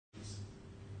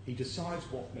He decides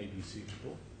what may be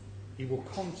suitable. He will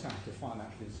contact a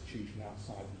financial institution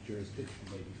outside the jurisdiction,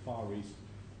 maybe Far East,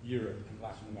 Europe and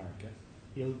Latin America.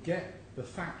 He'll get the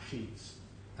fact sheets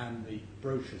and the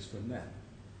brochures from them.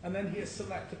 And then he'll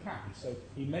select a package. So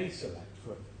he may select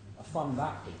for a fund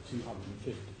that big,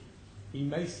 250. He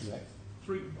may select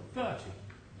 330.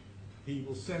 He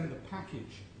will send the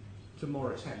package to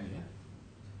Mauritania,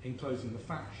 enclosing the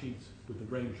fact sheets with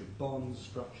the range of bonds,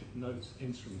 structured notes,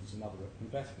 instruments and other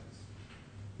investments.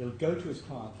 He'll go to his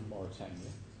client in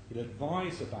Mauritania. He'll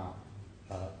advise about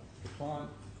the client,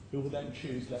 who will then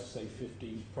choose, let's say,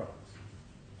 15 products.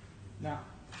 Now,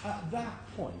 at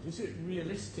that point, is it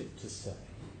realistic to say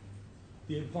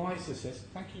the advisor says,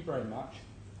 thank you very much,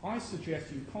 I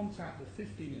suggest you contact the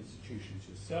 15 institutions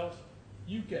yourself,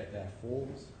 you get their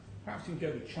forms, perhaps you can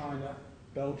go to China,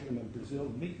 Belgium and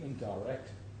Brazil, meet them direct,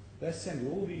 they'll send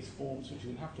you all these forms which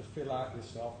you have to fill out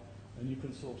yourself and you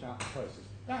can sort out the process.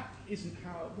 That isn't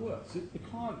how it works. The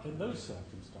client in those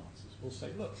circumstances will say,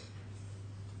 look,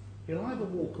 he'll either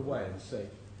walk away and say,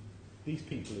 these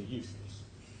people are useless,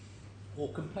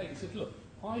 or complain and say, look,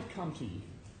 I've come to you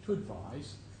to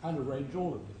advise and arrange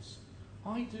all of this.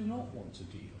 I do not want to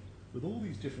deal with all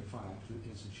these different financial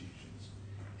institutions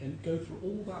and go through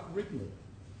all that rigmarole.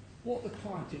 What the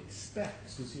client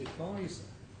expects is the advisor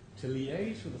to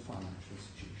liaise with the financial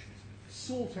institutions,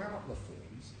 sort out the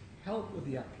forms, help with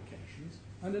the applications,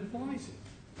 and advise it.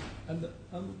 And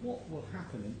what will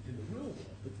happen in the real world,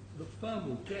 the firm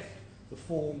will get the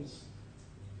forms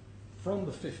from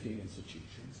the 15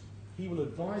 institutions, he will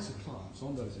advise the clients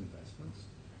on those investments,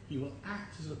 he will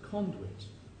act as a conduit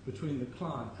between the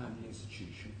client and the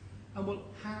institution, and will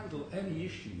handle any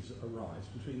issues that arise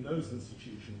between those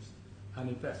institutions and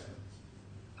investments.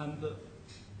 And that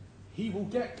he will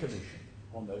get commission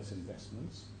on those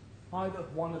investments either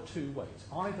one or two ways.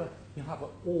 Either he'll have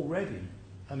already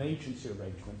an agency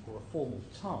arrangement or a formal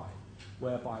tie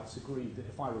whereby it's agreed that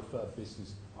if I refer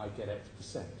business, I get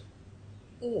X%.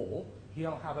 Or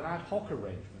he'll have an ad hoc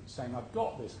arrangement saying, I've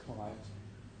got this client,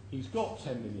 he's got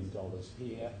 $10 million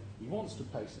here, he wants to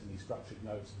place it in these structured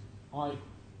notes, I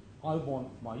want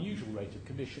my usual rate of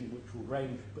commission, which will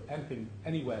range anything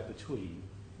anywhere between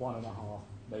 1.5%,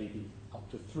 maybe up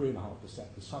to 3.5%,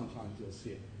 but sometimes you'll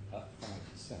see it at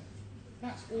 5%.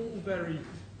 That's all very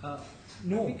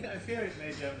normal. I fear it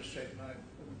may demonstrate my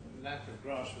lack of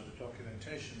grasp of the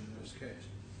documentation in this case.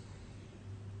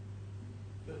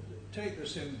 But take the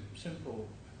simple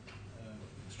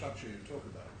structure you talk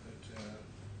about,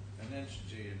 that an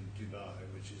entity in Dubai,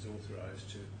 which is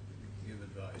authorized to give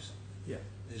advice,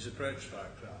 is approached by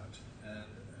a client,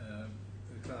 and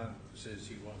the client says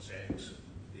he wants X, and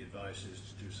the advice is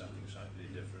to do something slightly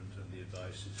different, and the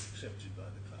advice is accepted by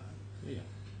the client.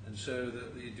 And so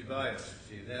that the Dubai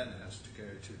entity then has to go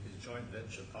to his joint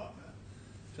venture partner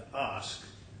to ask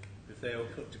if they will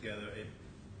put together a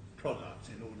product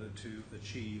in order to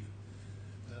achieve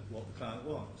what the client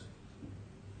wants.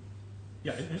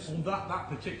 Yeah, on that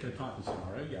particular type of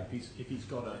scenario, if he's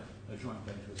got a joint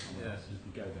venture with someone else, he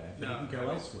can go there, but he can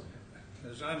go elsewhere.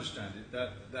 As I understand it,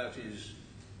 that is,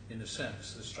 in a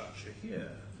sense, the structure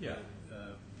here.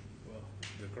 Well,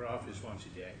 the Khorafis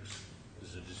wanted X.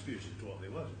 There's a dispute as to what they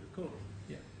wanted, of course.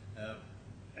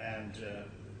 And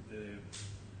the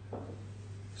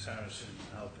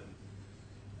Sarasin-Alpen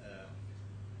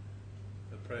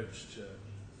approached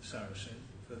Sarasin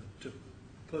to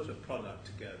put a product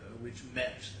together which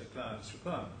met the client's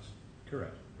requirements.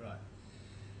 Correct. Right.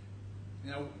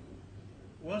 Now,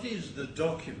 what is the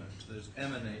document that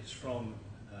emanates from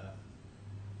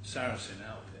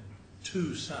Sarasin-Alpen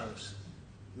to Sarasin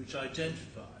which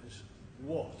identifies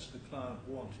what the client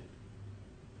wanted?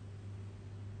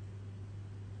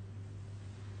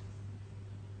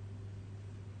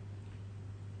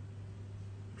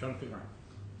 I'm trying to figure out.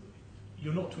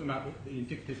 You're not talking about the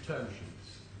indicative term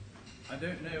sheets? I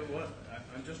don't know what,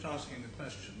 I'm just asking the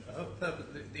question.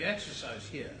 The exercise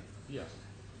here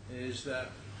is that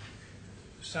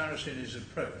Sarasin is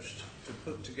approached to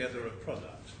put together a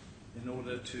product in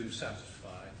order to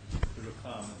satisfy the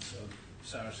requirements of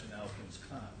Sarasin-Alpen's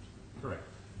client. Correct.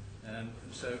 And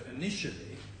so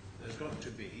initially, there's got to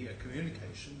be a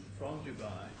communication from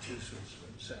Dubai to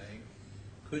Switzerland saying,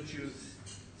 could you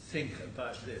think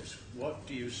about this? What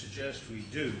do you suggest we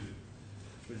do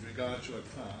with regard to a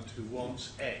client who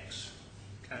wants X?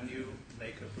 Can you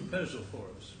make a proposal for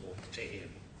us, or to him?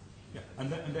 Yeah.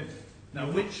 And then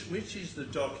now, which is the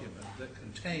document that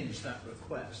contains that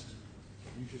request?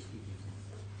 You just give me.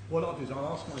 What I'll do is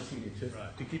I'll ask my senior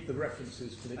to keep the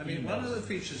references to the emails. I mean, one of the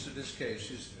features of this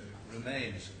case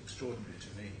remains extraordinary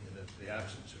to me, that the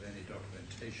absence of any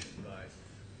documentation by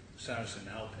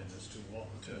Sarasin-Alpen as to what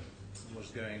was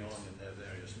going on in their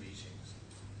various meetings.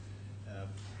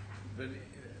 But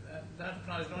that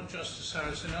applies not just to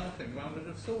Sarasin-Alpen. One would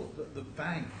have thought that the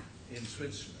bank in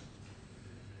Switzerland,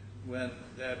 when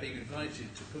they're being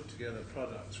invited to put together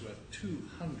products worth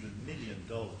 $200 million,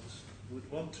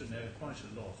 would want to know quite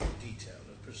a lot of detail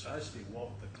of precisely what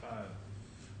the client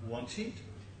wanted,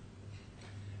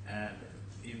 and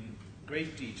in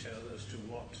great detail as to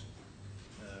what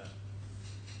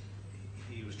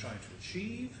he was trying to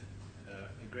achieve,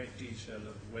 in great detail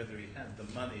of whether he had the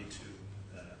money to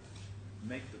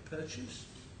make the purchase,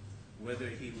 whether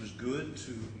he was good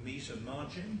to meet a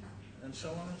margin, and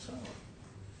so on and so on.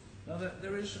 Now,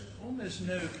 there is almost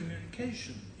no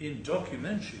communication in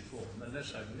documentary form,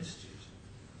 unless I've missed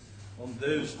it, on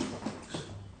those topics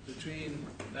between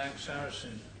Bank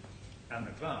Sarasin and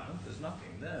the client. There's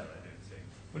nothing there, I don't think.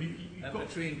 Well, and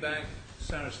between Bank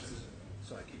Sarasin,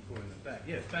 so I keep calling them bank.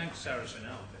 Yes, Bank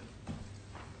Sarasin-Alpen,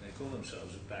 they call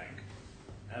themselves a bank,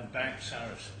 and Bank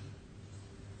Sarasin.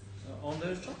 On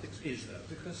those topics, is there?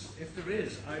 Because if there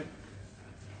is,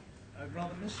 I've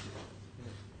rather missed it.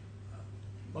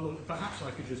 Well, perhaps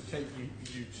I could just take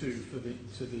you to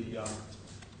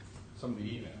some of the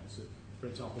emails. For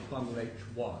example, bundle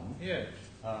H1, yes.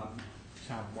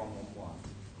 tab 111.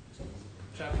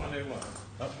 Tab 101.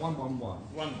 111.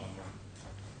 111.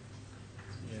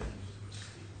 Yes.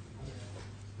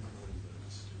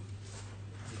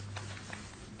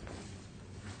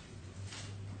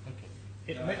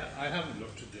 I haven't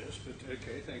looked at this, but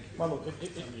okay, thank you. Well, look,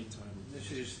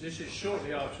 this is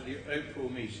shortly after the April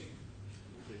meeting.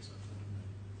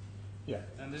 Yeah.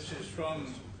 And this is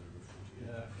from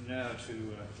now to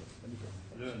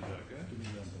Lernberger.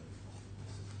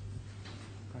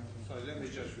 So let me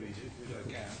just read it, if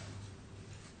I can.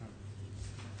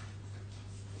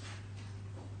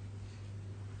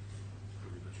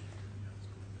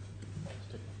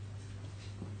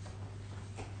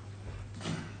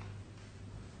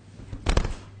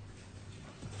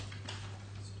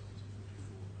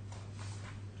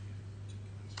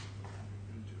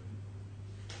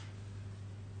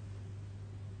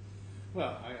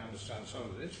 Well, I understand some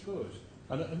of this, good.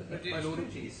 But it's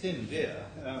pretty thin there.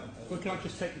 Well, can I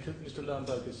just take you to Mr.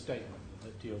 Lernberger's statement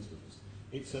that deals with this?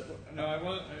 It's a... No, I'm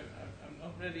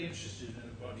not really interested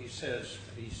in what he says.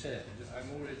 He said. I'm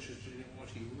more interested in what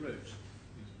he wrote.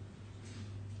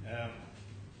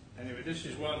 Anyway, this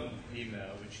is one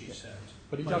email which he sent.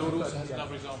 But my Lord also has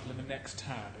another example in the next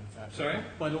tab, in fact. Sorry?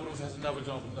 My Lord also has another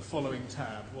example in the following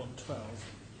tab, 112.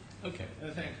 Okay,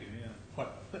 thank you, yeah.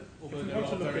 But although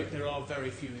there are very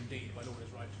few indeed, my Lord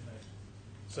is right to note.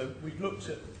 So we've looked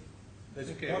at...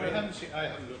 Okay, I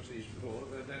haven't looked at these before,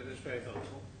 but that's very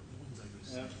helpful.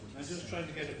 I'm just trying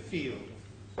to get a feel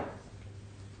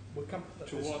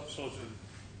to what sort of...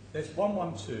 There's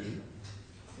 112.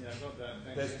 Yeah, I got that.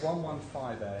 Thank There's you.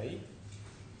 115A.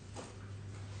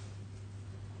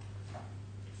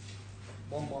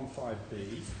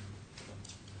 115B.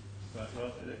 Right,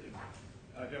 well,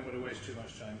 I don't want to waste too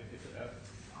much time.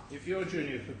 If your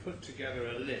junior could put together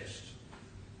a list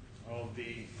of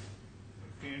the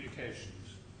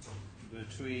communications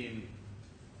between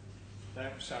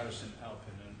Bank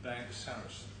Sarasin-Alpen and Bank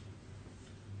Sarasin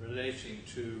relating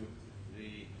to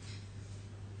the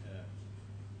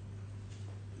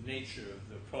nature of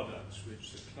the products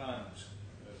which the client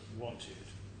wanted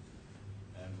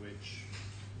and which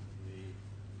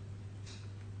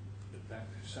the Bank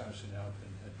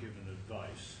Sarasin-Alpen had given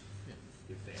advice,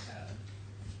 if they had,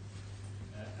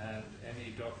 and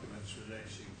any documents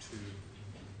relating to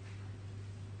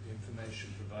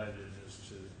information provided as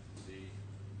to the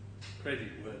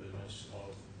creditworthiness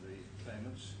of the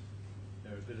claimants,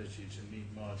 their ability to meet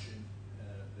margin,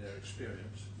 their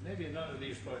experience. Maybe none of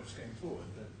these points came forward,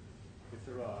 but if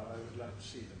there are, I would like to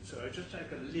see them. So I just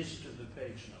take a list of the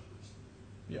page numbers.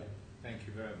 Yeah. Thank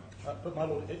you very much. But my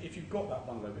Lord, if you've got that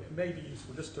one, it may be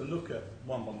useful just to look at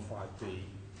 115B.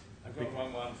 I've got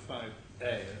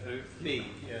 115A, B,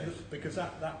 yes. Because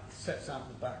that sets out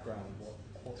the background of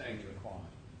what's being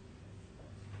required.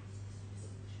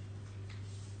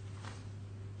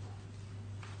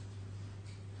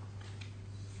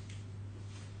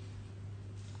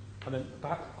 And then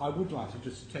perhaps I would like to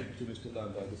just take you to Mr.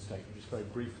 Lernberger's statement, just very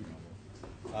briefly,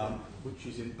 which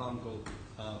is in bundle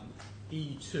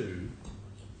E2,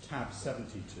 tab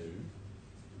 72.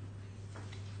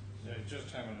 No, just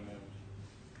hang on a moment.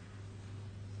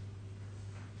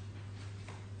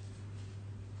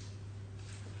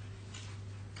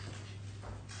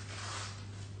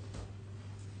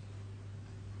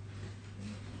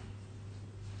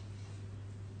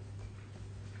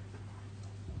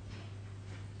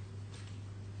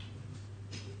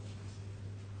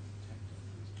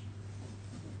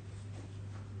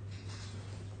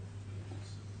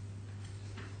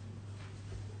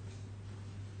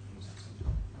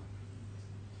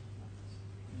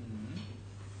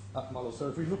 my lord. So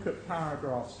if we look at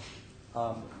paragraphs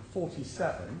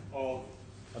 47 of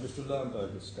Mr.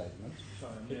 Lermberger's statement.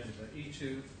 Sorry, I'm nearly there.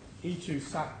 E2. E2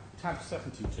 tab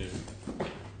 72. Thank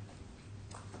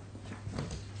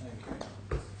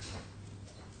you.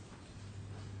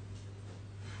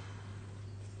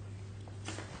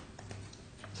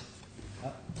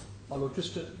 My lord,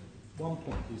 just at one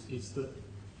point is that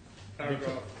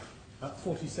Paragraph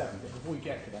 47, but before we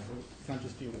get to that, can I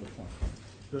just deal with a point?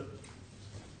 That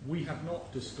we have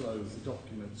not disclosed the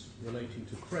documents relating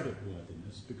to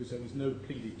creditworthiness because there was no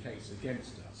pleaded case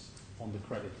against us on the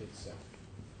credit itself.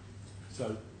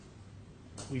 So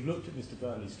we've looked at Mr.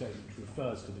 Burnley's statement, which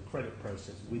refers to the credit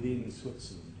process within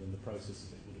Switzerland and the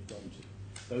processes it would have gone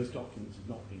to. Those documents have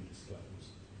not been disclosed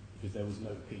because there was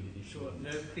no pleaded issue. Sure,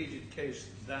 no pleaded case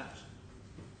that.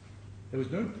 There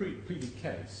was no pleaded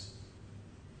case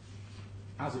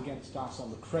as against us on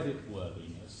the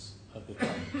creditworthiness of the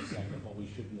claims, saying that we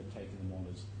shouldn't have taken them on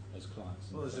as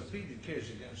clients. Well, there's a pleaded case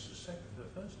against the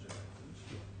first directors.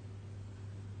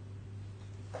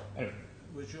 Anyway.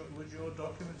 Would your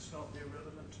documents not be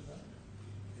relevant to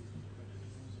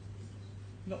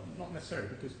that? Not necessarily,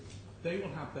 because they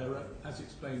will have their own, as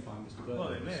explained by Mr. Burnley. Well,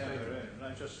 they may have their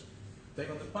own.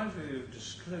 From the point of view of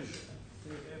disclosure,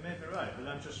 it may be right, but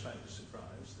I'm just slightly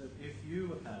surprised that if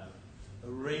you have a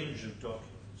range of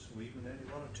documents, or even only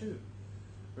one or two,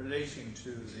 relating to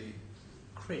the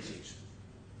credit,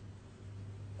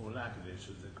 or lack of it,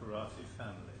 of the Khorafi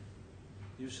family,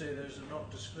 you say those are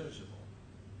not disclosable.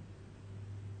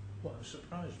 Well, I'm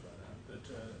surprised by that, but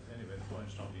anyway, the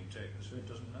point's not being taken, so it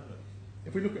doesn't matter.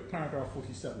 If we look at paragraph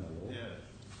 47, my lord,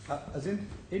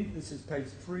 this is page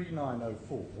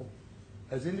 3904,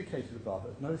 as indicated above,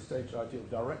 at no stage I deal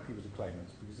directly with the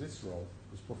claimants because this role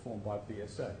was performed by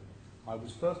BSA. I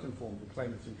was first informed of the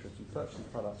claimant's interest in purchasing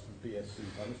products from BSC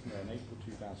by Mr. Mayor in April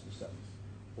 2007,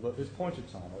 although at this point in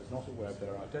time I was not aware of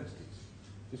their identities.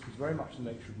 This was very much the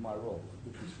nature of my role,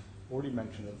 which was already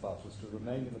mentioned above, was to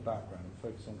remain in the background and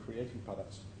focus on creating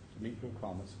products to meet the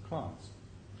requirements of clients,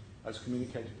 as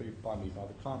communicated by me by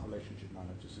the client relationship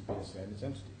managers of BSA and its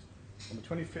entities. On the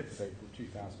 25th of April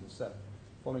 2007,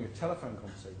 following a telephone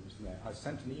conversation with Mr. Mayor, I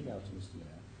sent an email to Mr.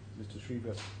 Mayor, Mr.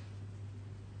 Shriver's,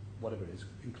 whatever it is,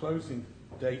 enclosing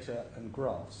data and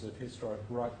graphs of historic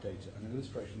right data and an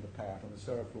illustration of the payout on the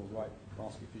Serifloor right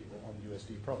basket fee or on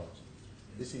USD products.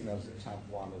 This email is at tab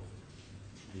 1 of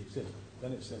the exhibit.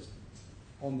 Then it says,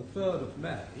 on the 3rd of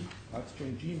May, I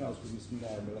exchanged emails with Mr.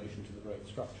 Mayor in relation to the rate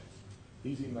structure.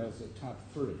 These emails are tab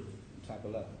 3 and tab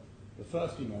 11. The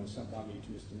first email was sent by me to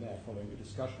Mr. Mayor following a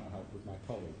discussion I had with my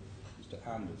colleague, Mr.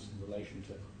 Anders, in relation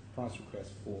to price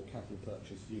requests for capital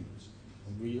purchase units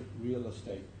and real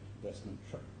estate investment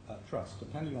trusts.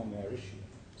 Depending on their issue,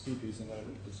 CPs are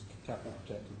known as capital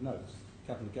protected notes,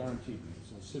 capital guaranteed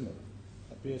notes, or similar.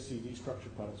 At BSC, these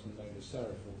structured products were known as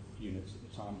Serifloor units at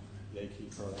the time they key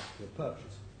products were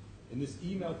purchased. In this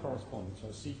email correspondence, I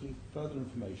was seeking further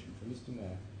information from Mr.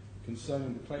 Mayor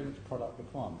concerning the claimant's product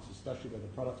requirements, especially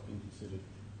whether products being considered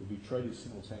would be traded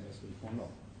simultaneously or not.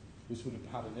 This would have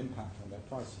had an impact on their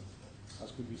pricing.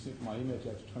 As could be seen from my email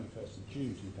dated 21st of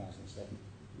June 2007,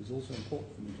 it was also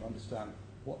important for me to understand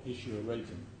what issuer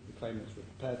rating the claimants were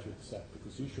prepared to accept,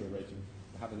 because issuer rating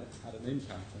had an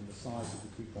impact on the size of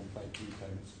the coupon paid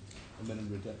repayments and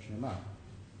minimum redemption amount.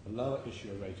 A lower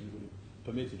issuer rating would have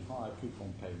permitted higher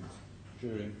coupon payments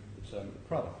during the term of the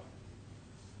product.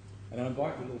 And I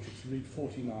invite the Lordship to read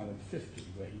 49 and 50,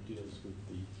 where he deals with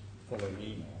the following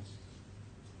emails.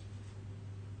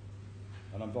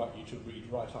 And I invite you to read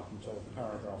right up until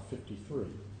paragraph 53.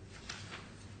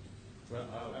 Well,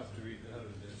 I'll have to read the whole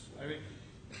of this. I mean,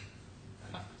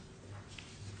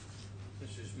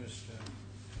 this is Mr.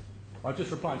 I've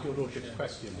just replied to your Lordship's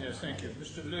question. Yes, thank you.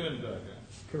 Mr. Leuenberger.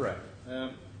 Correct.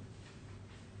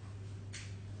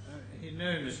 He'd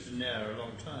known Mr. Nair a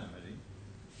long time, had he?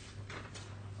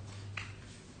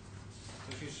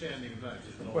 If you say anything about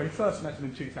his knowledge. Well, he first met him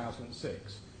in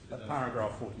 2006. At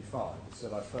paragraph 45, it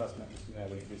said, I first met Mr. Nair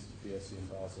when he visited BSC in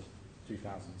Basel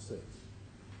 2006.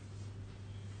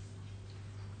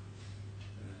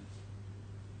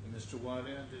 And Mr.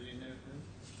 Walia, did he know him?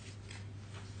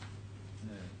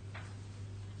 No.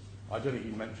 I don't think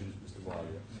he mentions Mr. Walia.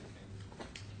 Okay.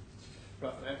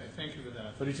 Right, thank you for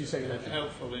that. But did you say a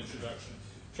helpful introduction?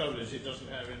 Trouble is, it doesn't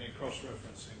have any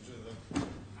cross-referencing to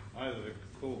either the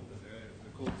call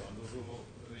bundles or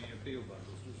the appeal bundles.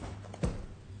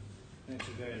 Makes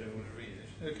it very difficult to read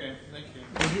it. Okay, thank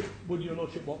you. Would your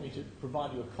Lordship want me to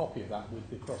provide you a copy of that with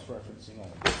the cross-referencing on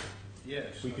it?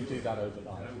 Yes. We can do that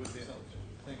overnight. That would be helpful.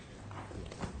 Thank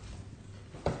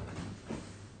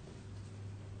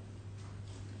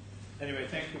you. Anyway,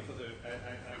 thank you for the.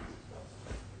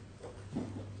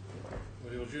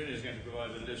 Well, your junior is going to provide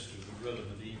a list of the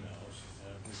relevant emails,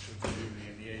 which are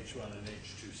presumably in the H1 and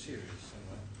H2 series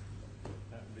somewhere.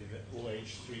 That would be or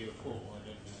H3 or 4, I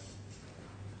don't know.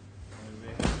 It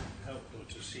would be helpful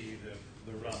to see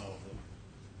the run of them.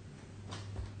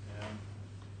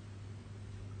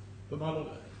 But my Lord,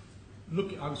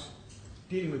 look, I was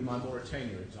dealing with my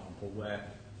Mauritania example where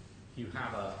you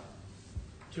have a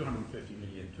 250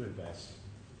 million to invest.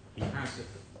 He has a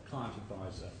client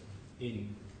advisor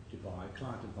in Dubai.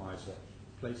 Client advisor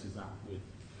places that with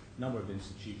a number of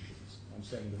institutions. I'm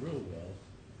saying in the real world,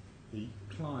 the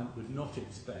client would not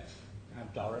expect to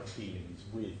have direct dealings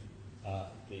with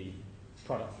the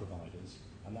product providers,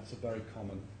 and that's a very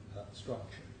common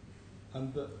structure.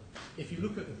 But if you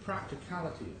look at the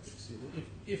practicality of this,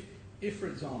 if for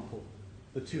example,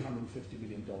 the $250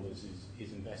 million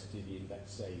is invested in,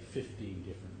 let's say, 15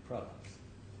 different products,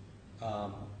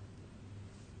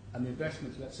 and the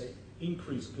investments, let's say,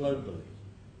 increase globally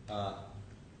from,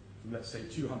 let's say,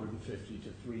 250 to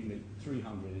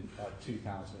 300 in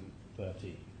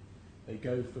 2013. They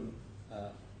go from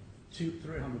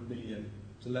 300 million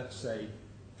to, let's say,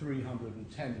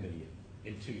 310 million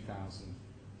in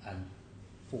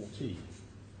 2014.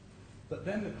 But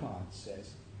then the client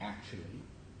says, actually,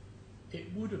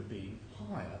 it would have been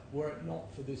higher were it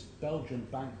not for this Belgian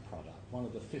bank product, one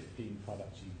of the 15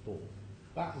 products you bought.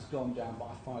 That has gone down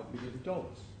by $5 million.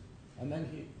 And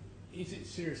then is it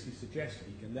seriously suggested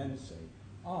he can then say,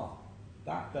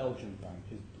 that Belgian bank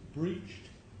has breached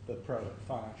the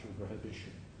financial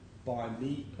prohibition by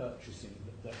me purchasing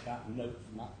that note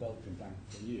from that Belgian bank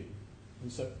for you. And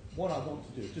so what I want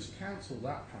to do is just cancel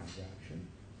that transaction.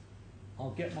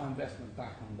 I'll get my investment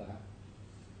back on that,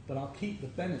 but I'll keep the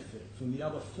benefit from the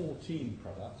other 14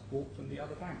 products bought from the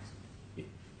other banks.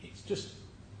 It's just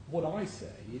what I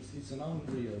say. It's an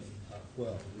unreal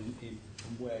world in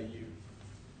where you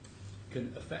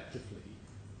can effectively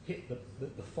hit the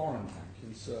foreign bank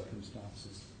in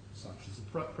circumstances such as the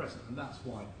present, and that's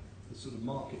why the sort of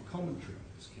market commentary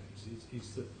on this case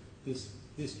is that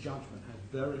this judgment has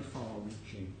very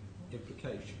far-reaching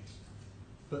implications.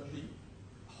 But the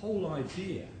whole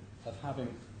idea of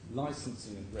having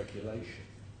licensing and regulation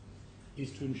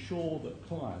is to ensure that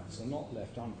clients are not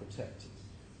left unprotected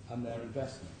and their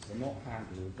investments are not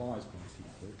handled or advised by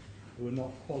people who are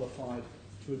not qualified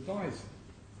to advise them.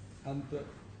 And that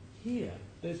here,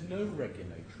 there's no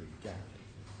regulatory gap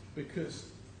because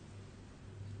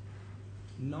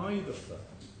neither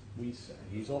firm, we say,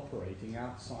 is operating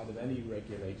outside of any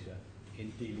regulator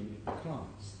in dealing with the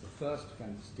clients. The first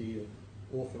defence deal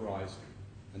authorising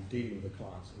and dealing with the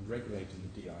clients and regulating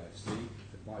the DIFC,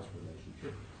 advice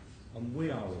relationship, and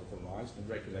we are authorised and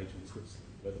regulated in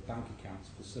Switzerland, where the bank accounts,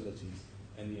 facilities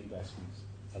and the investments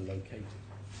are located.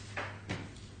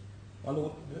 My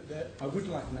Lord, I would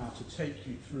like now to take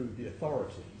you through the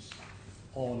authorities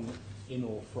on, in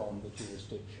or from the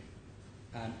jurisdiction.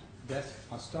 And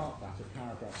I start that at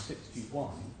paragraph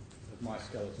 61 of my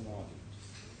skeleton argument.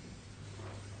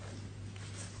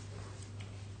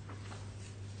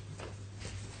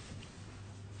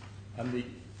 And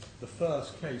the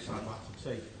first case I'd like to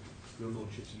take your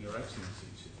Lordships and your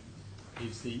Excellencies in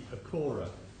is the Akora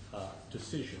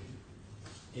decision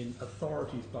in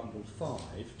Authorities Bundle 5,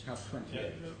 tab 28. Yeah,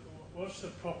 what's the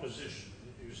proposition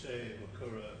that you say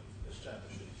Akora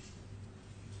establishes?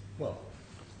 Well,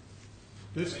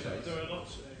 this case... There are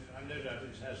lots, I no doubt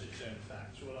it has its own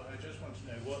facts. Well, I just want to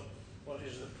know what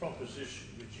is the proposition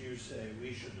which you say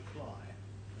we should apply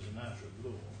as a matter of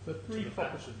law to the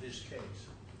facts of this case?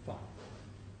 Fine.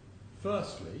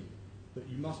 Firstly, that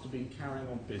you must have been carrying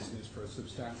on business for a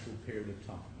substantial period of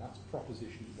time. That's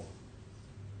proposition 1.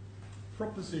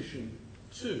 Proposition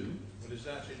 2... Well, is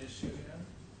that an issue here?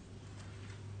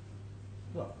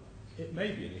 Well, it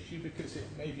may be an issue because it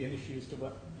may be an issue as to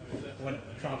when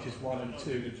tranches 1 and 2... I'm not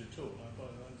doing it at all. I'm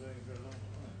going for a long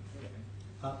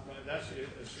time. Okay. That's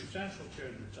a substantial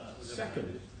period of time.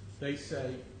 Second, they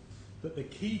say that the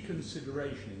key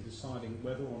consideration in deciding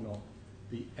whether or not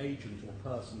the agent or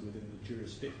person within the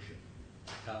jurisdiction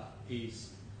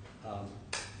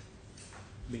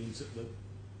means that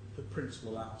the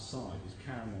principal outside is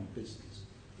carrying on business,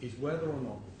 is whether or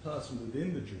not the person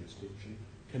within the jurisdiction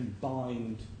can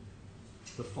bind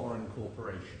the foreign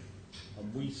corporation.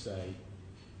 And we say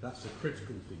that's a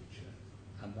critical feature,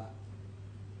 and that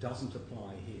doesn't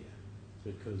apply here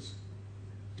because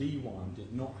D1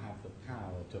 did not have the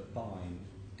power to bind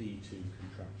D2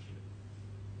 contractually.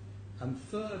 And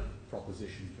third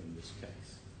proposition from this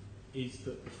case is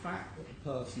that the fact that the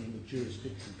person in the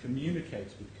jurisdiction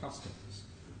communicates with customers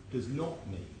does not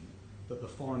mean that the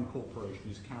foreign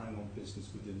corporation is carrying on business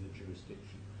within the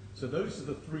jurisdiction. So those are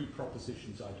the three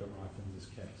propositions I derive from this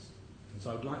case. And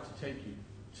so I'd like to take you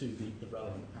to the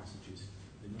relevant passages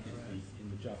in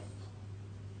the judgment.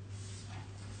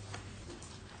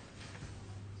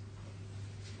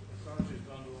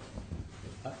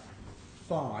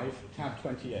 5, tab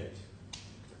 28.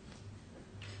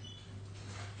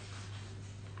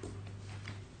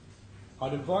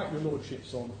 I'd invite your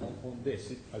lordships on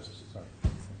this. Oh, sorry.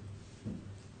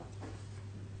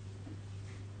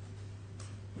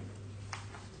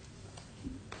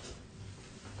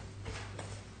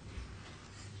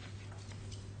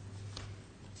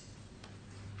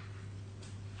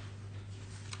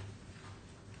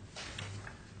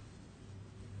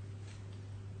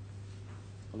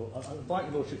 I invite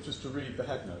your lordship just to read the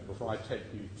head note before I take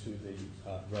you to the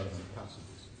relevant passages.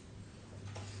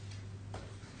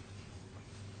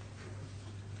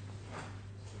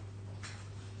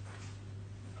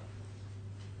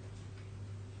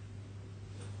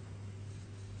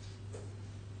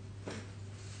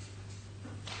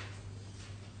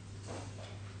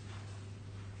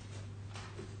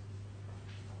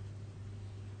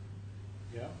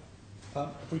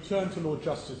 If we turn to Lord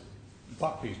Justice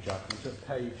Buckley's judgment at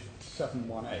page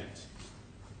 718,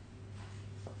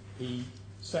 he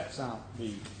sets out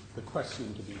the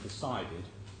question to be decided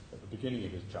at the beginning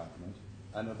of his judgment,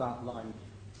 and about line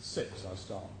 6 I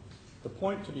start. The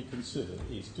point to be considered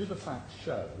is, do the facts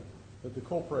show that the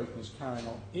corporation is carrying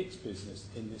on its business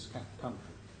in this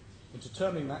country? In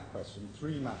determining that question,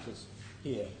 three matters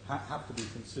here have to be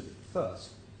considered.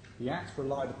 First, the acts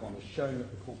relied upon as showing that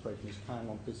the corporation is carrying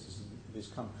on business in this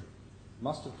country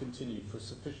must have continued for a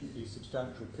sufficiently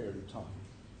substantial period of time.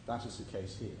 That is the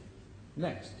case here.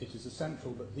 Next, it is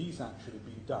essential that these acts should have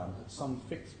been done at some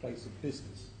fixed place of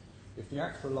business. If the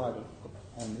acts relied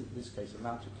on, in this case,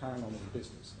 amount to carrying on in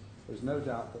business, there is no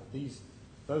doubt that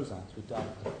those acts were done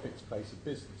at a fixed place of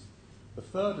business. The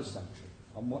third essential,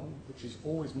 and one which is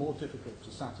always more difficult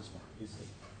to satisfy,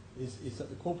 is that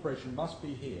the corporation must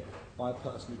be here by a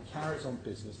person who carries on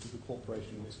business to the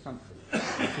corporation in this country.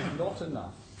 It is not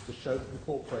enough to show that the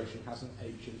corporation has an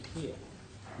agent here.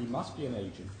 He must be an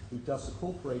agent who does the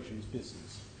corporation's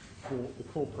business for the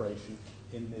corporation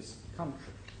in this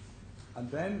country. And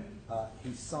then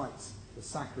he cites the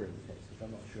Sakharine case, which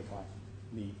I'm not sure if I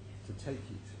need to take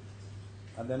you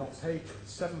to. And then on page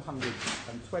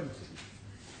 720,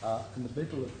 in the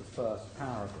middle of the first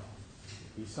paragraph,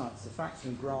 he cites the facts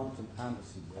in Grant and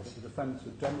Anderson, where the defendants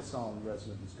were domiciled and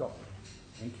resident in Scotland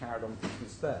and carried on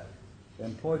business there. They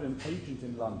employed an agent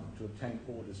in London to obtain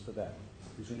orders for them,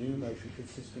 whose remuneration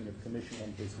consisting of commission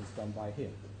on business done by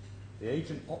him. The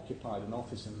agent occupied an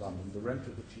office in London, the rent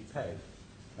of which he paid,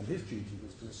 and his duty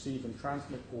was to receive and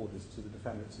transmit orders to the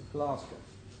defendants at Glasgow.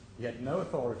 He had no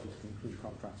authority to conclude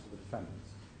contracts with the defendants,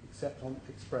 except on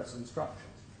express instructions.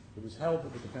 It was held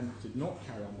that the defendants did not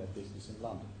carry on their business in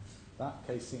London. That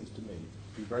case seems to me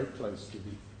to be very close to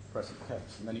the present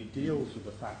case, and then he deals with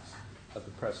the facts of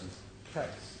the present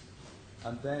case.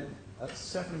 And then at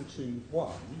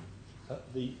 721,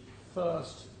 at the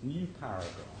first new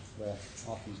paragraph, where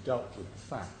after he's dealt with the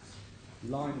facts,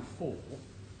 line 4,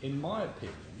 in my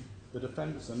opinion, the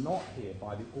defendants are not here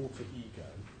by the alter ego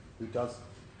who does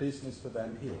business for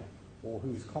them here, or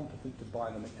who is competent to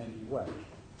buy them in any way.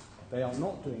 They are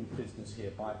not doing business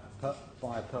here by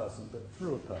a person, but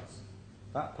through a person.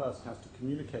 That person has to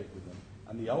communicate with them,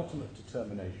 and the ultimate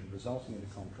determination resulting in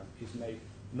the contract is made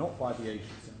not by the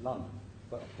agents in London,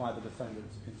 but by the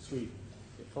defendants in Sweden.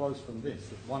 It follows from this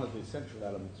that one of the essential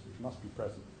elements which must be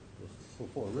present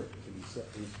before a writ can be set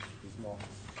is not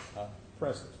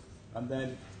present. And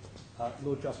then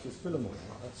Lord Justice Phillimore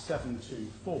at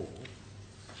 724,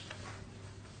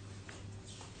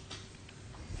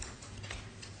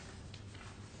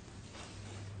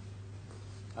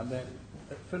 and then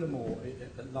Phillimore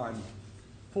at line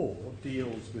 4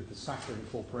 deals with the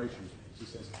Sakharine Corporation case. He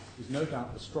says, there's no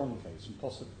doubt a strong case, and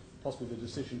possibly the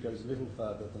decision goes a little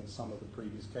further than some of the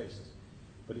previous cases.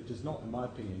 But it does not, in my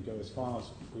opinion, go as far as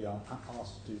we are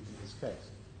asked to do in this case.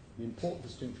 The important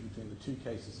distinction between the two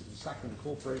cases is the Sakharine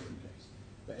Corporation case.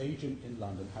 The agent in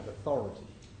London had authority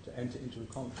to enter into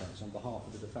contracts on behalf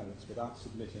of the defendants without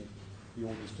submitting the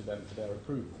orders to them for their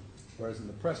approval, whereas in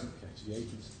the present case, the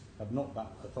agents have not that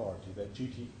authority, their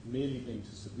duty merely being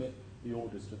to submit the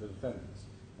orders to the defendants.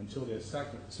 Until they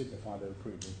signify their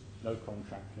approval, no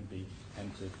contract can be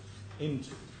entered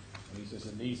into. And he says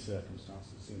in these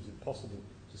circumstances it seems impossible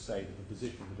to say that the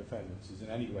position of the defendants is in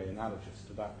any way analogous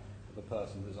to that of a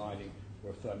person residing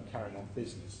or a firm carrying on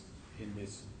business in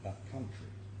this country.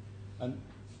 And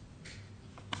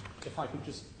if I could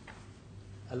just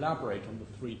elaborate on the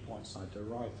 3 points I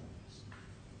derived from this.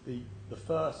 The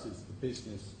first is the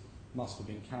business must have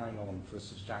been carrying on for a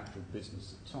substantial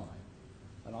business of time.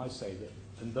 And I say that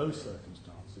in those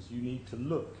circumstances, you need to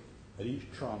look at each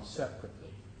tranche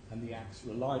separately and the acts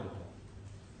relied upon.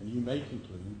 And you may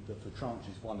conclude that for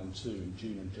tranches 1 and 2 in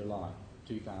June and July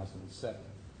 2007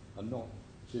 are not,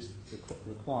 this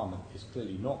requirement is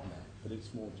clearly not met, but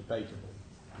it's more debatable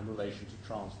in relation to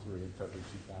tranche 3 in February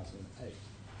 2008.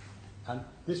 And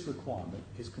this requirement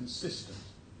is consistent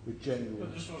with general...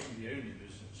 But this wasn't the only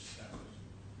business that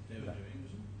they were doing,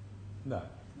 was it? No.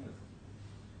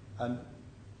 And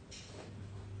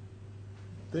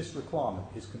this requirement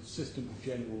is consistent with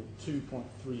General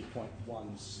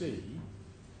 2.3.1c,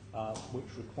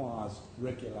 which requires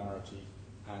regularity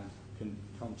and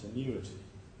continuity.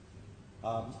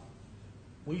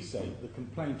 We say the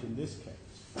complaint in this case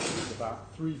is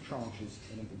about 3 tranches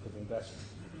in a book of investment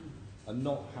and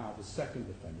not how the second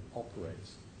defendant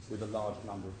operates with a large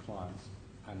number of clients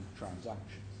and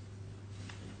transactions.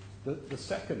 The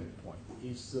second point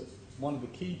is that one of the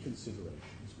key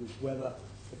considerations was whether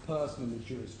the person in the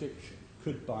jurisdiction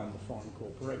could bind the foreign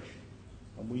corporation.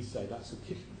 And we say that's a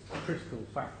critical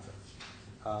factor,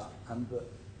 and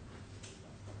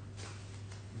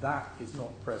that is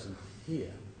not present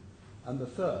here. And the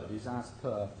third is, as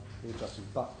per Lord Justice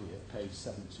Buckley at page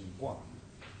 721,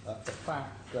 the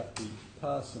fact that the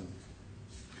person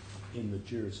in the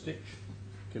jurisdiction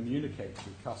communicates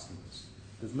with customers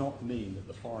does not mean that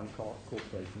the foreign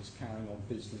corporation is carrying on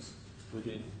business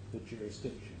within the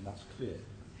jurisdiction. That's clear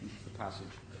in the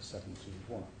passage at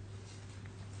 721.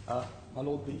 My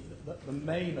Lord, the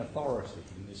main authority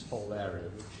in this whole area,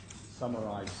 which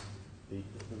summarises the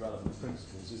relevant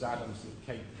principles, is Adams and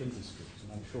Cape Industries.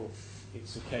 And I'm sure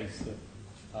it's a case that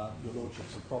your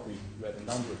Lordships have probably read a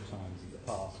number of times in the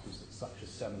past, because it's such a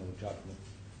seminal judgment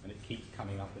and it keeps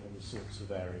coming up in all sorts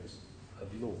of areas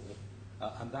of law.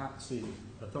 And that's in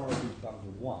Authorities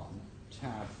Bundle 1,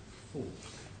 tab 4.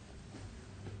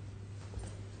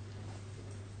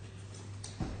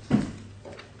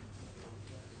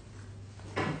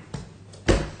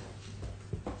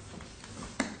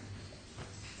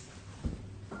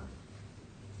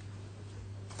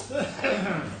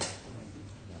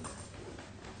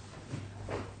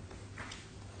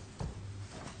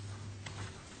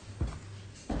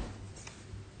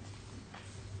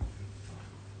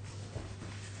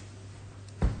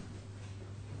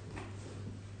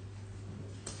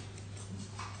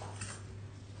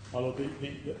 Well,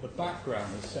 the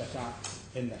background is set out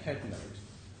in the headnote.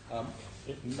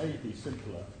 It may be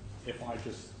simpler if I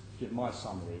just give my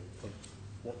summary of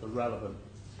what the relevant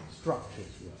structures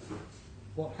were.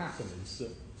 What happened is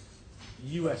that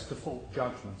US default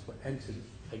judgments were entered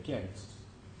against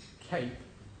Cape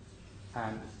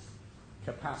and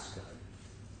Capasco.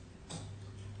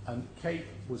 And Cape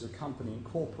was a company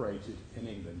incorporated in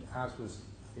England, as was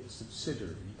its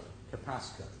subsidiary,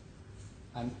 Capasco.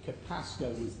 And Capasco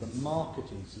was the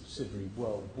marketing subsidiary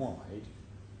worldwide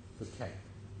for Cape.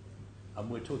 And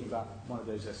we're talking about one of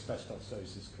those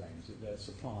asbestosis claims, that they're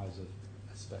suppliers of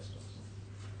asbestos.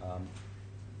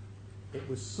 It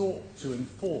was sought to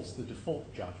enforce the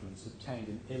default judgments obtained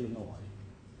in Illinois,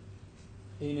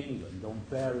 in England, on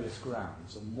various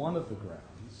grounds. And one of the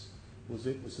grounds was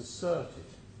it was asserted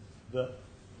that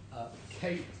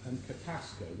Cape and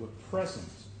Capasco were present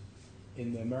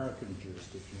in the American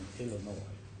jurisdiction in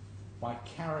Illinois by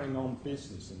carrying on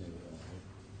business in Illinois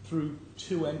through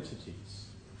 2 entities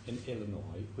in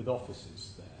Illinois with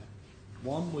offices there.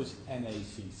 One was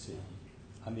NACC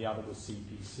and the other was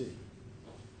CPC.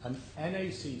 And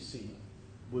NACC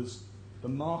was the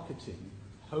marketing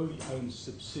wholly owned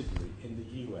subsidiary in the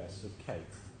US of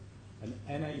Cape. And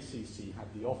NACC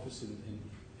had the office in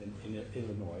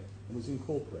Illinois and was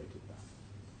incorporated there.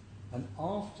 And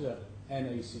after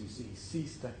NACC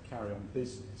ceased to carry on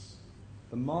business,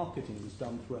 the marketing was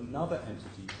done through another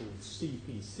entity called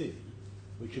CPC,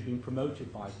 which had been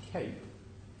promoted by Cape,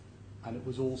 and it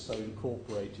was also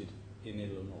incorporated in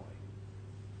Illinois.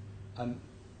 And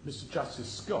Mr.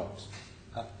 Justice Scott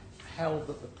held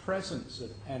that the presence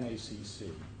of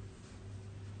NACC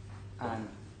and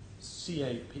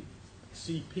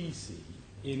CPC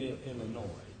in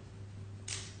Illinois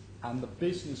and the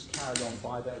business carried on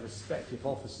by their respective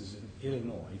offices in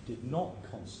Illinois did not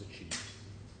constitute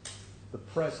the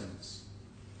presence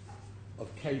of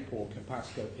Cape or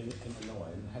Capasco in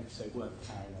Illinois, and hence they weren't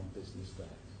carrying on business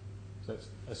there. So it's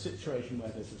a situation where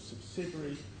there's a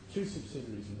subsidiary, 2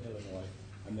 subsidiaries in Illinois,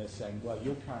 and they're saying, well,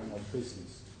 you're carrying on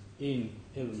business in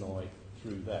Illinois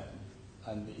through them,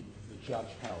 and the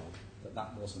judge held that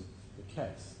that wasn't the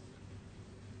case.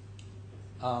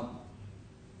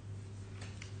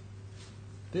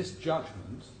 This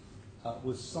judgment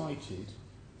was cited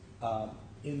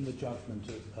in the judgment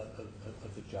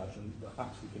of the judge, and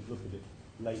perhaps we can look at it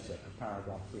later at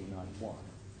paragraph 391.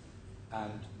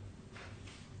 And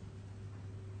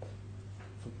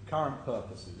for current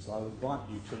purposes, I would invite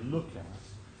you to look at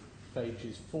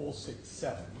pages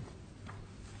 467,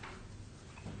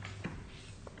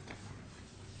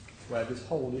 where this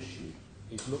whole issue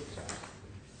is looked at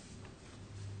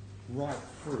right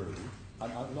through.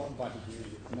 And I'm not invited to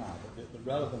read it now, but the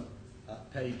relevant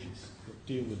pages that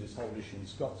deal with this whole issue in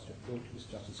Scott's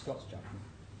Justice Scott's judgment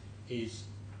is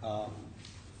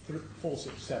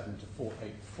 467 to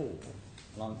 484,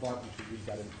 and I invite you to read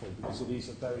that in full because it is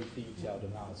a very detailed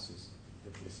analysis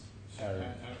of this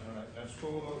area. All right, that's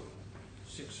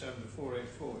 467 to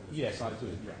 484. Yes, I do.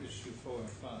 Yeah. Issue 4 and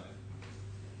 5.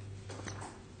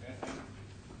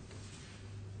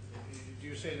 Do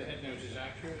you say the head note is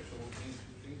accurate or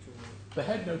incomplete? Or? The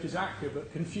head note is accurate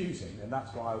but confusing, and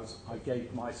that's why I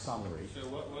gave my summary. So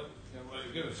well,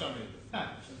 you give a summary of the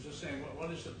facts. I'm just saying,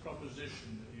 what is the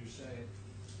proposition that you say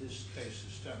this case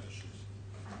establishes?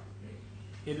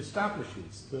 It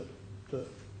establishes that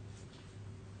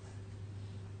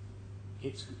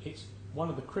it's one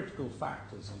of the critical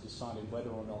factors in deciding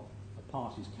whether or not a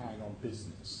party is carrying on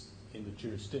business in the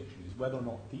jurisdiction is whether or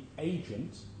not the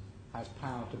agent has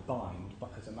power to bind,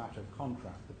 but as a matter of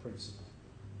contract, the principal.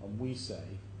 And we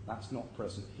say that's not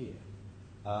present here.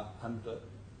 And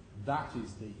that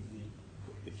is the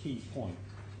key point,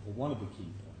 or one of the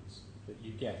key points that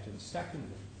you get. And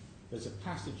secondly, there's a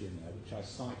passage in there which I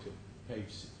cited,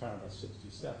 paragraph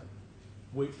 67,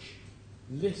 which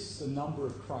lists a number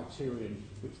of criterion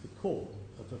which the Court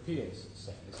of Appeals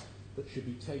says that should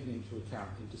be taken into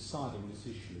account in deciding this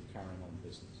issue of carrying on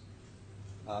business.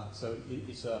 So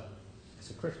it's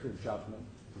a critical judgment.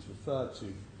 It's referred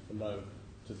to below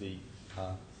to the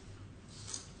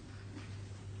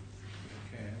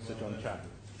Sir John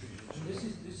Chapman.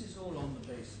 This is all on the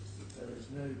basis that there is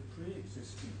no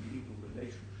pre-existing legal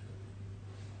relationship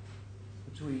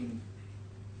between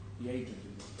the agent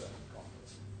in the first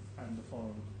conflict and the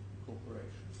foreign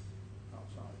corporation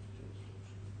outside the jurisdiction.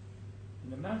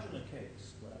 And imagine a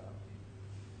case where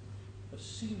a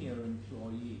senior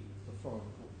employee of the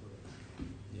foreign corporation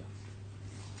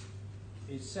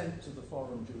is sent to the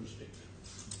foreign jurisdiction,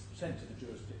 sent to the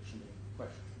jurisdiction in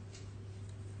question,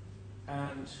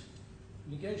 and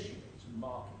negotiates and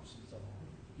markets and so on.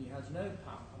 He has no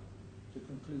power to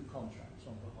conclude contracts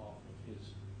on behalf of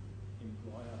his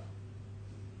employer.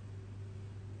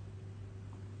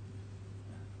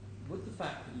 Would the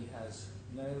fact that he has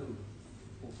no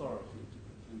authority to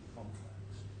conclude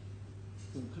contracts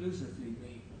conclusively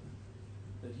mean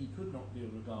that he could not be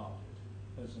regarded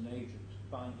as an agent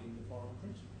binding the foreign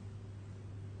principal?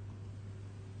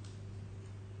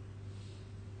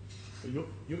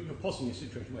 You're positing a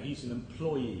situation where he's an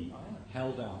employee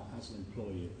held out as an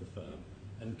employee of the firm,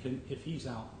 and if he's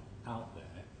out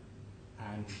there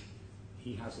and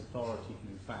he has authority and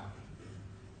in fact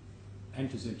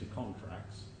enters into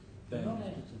contracts, then he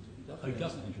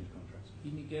doesn't enter into contracts.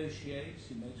 He negotiates,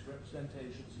 he makes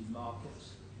representations, he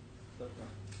markets, but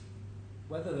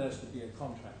whether there's to be a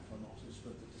contract or not is for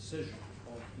the decision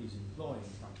of his employing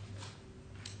company,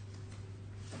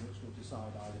 and which will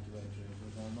decide either to enter into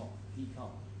it or not. He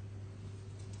can't.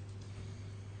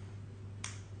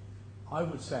 I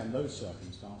would say in those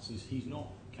circumstances he's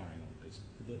not carrying on business.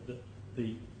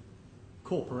 The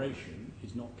corporation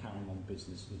is not carrying on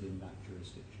business within that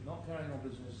jurisdiction. Not carrying on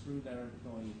business through their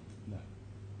employee. No.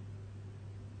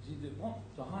 See,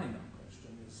 what's behind that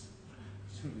question is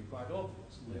simply quite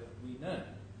obvious. We know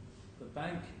the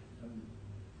bank and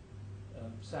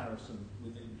Sarasin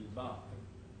within Dubai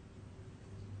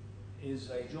is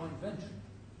a joint venture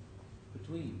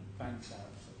between Bank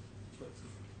Sarasin,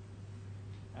 Switzerland,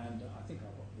 and I think I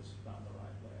got this down the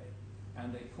right way,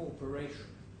 and a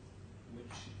corporation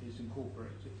which is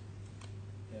incorporated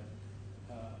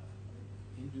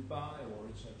in Dubai, or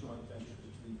it's a joint venture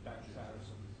between Bank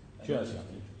Sarasin and Jersey, I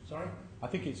think. Sorry? I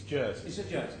think it's Jersey. It's a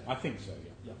Jersey. I think so,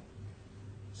 yeah.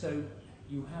 So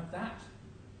you have that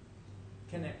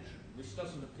connection, which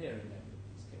doesn't appear in any of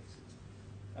these cases.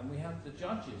 And we have the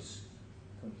judge's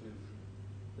conclusion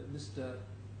that Mr.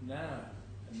 Nair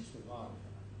and Mr. Alia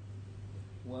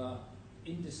were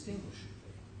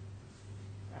indistinguishably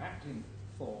acting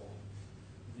for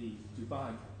the Dubai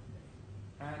company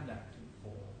and acting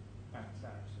for Bank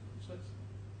Sarasin in Switzerland.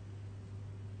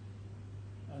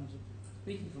 And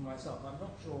speaking for myself, I'm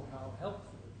not sure how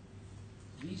helpful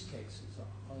these cases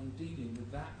are in dealing with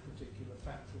that particular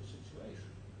factual situation. I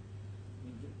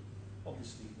mean,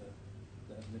 obviously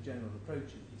the general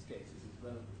approach in these cases is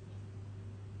relevant,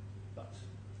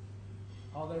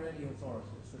 are there any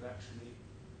authorities that actually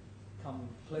come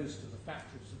close to the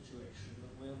factual situation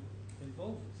that we're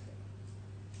involved with here?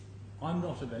 I'm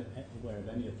not aware of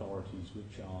any authorities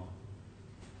which are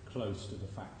close to the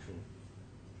factual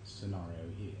scenario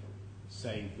here,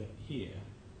 saying that here,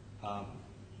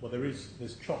 well, there's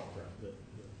Chopra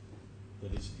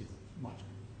that is much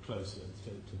closer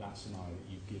to that scenario that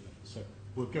you've given. So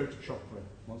we'll go to Chopra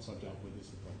once I've dealt with this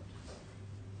authority.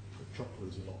 But Chopra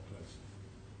is a lot closer.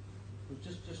 Well,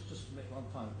 just to make one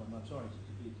final point, I'm sorry to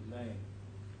be delaying.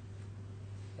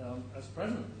 As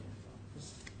presently in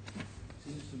France, it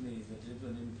seems to me that if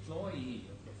an employee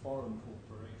of the foreign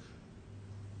corporation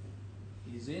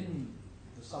is in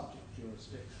the subject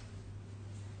jurisdiction,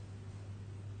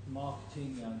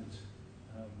 marketing and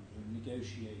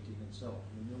negotiating and so on,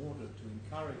 in order to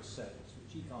encourage sales,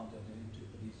 which he can't enter into,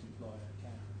 but his employer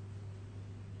can,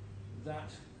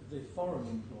 that the foreign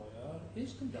employer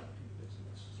is conducting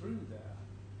business through their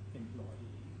employee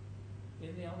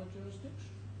in the other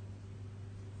jurisdiction.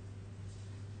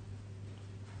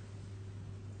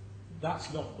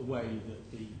 That's not the way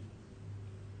that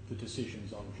the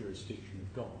decisions on jurisdiction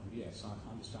have gone. Yes, I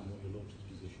understand what your Lordship's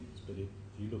position is, but if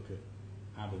you look at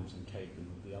Adams and Kagan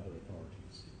and the other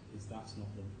authorities, that's not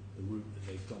the route that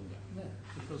they've gone down. No,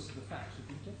 because the facts have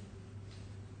been different.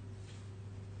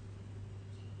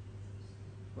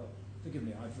 Well, forgive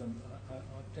me, I've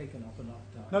taken up enough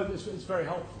time. No, it's very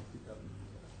helpful.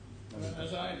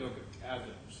 As I look at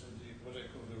Adams, what I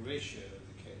call the ratio of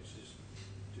the case is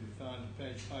to be found on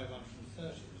page 530,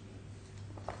 isn't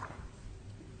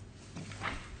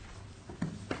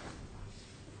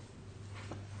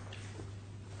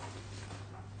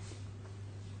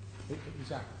it?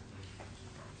 Exactly.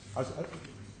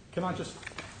 Can I just...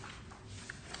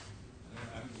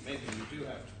 maybe you do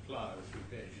have to plough a few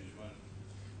pages,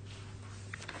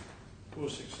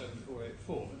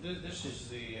 467484. But this is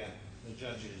the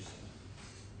judge's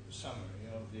summary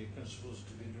of the principles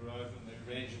to be derived from the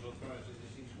range of authority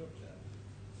that he's looked at.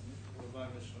 Or have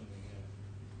I missed something here?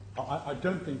 I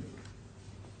don't think...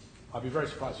 I'd be very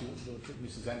surprised if you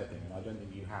misses anything, and I don't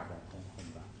think you have on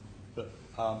that. But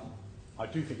I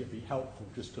do think it'd be helpful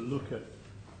just to look at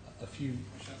a few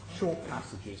short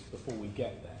passages before we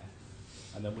get there,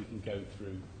 and then we can go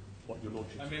through what your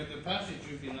Lordship... I mean, the passage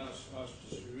you've been asked us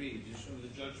to read is from the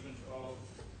judgment of...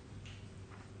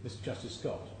 Mr. Justice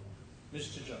Scott.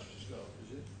 Mr. Justice Scott,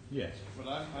 is it? Yes. Well,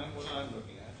 what I'm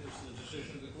looking at is the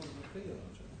decision of the Court of Appeal,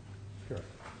 aren't I?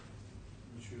 Correct.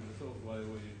 Which you would have thought where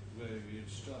you'd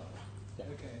start. Yeah.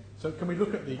 Okay. So can we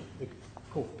look at the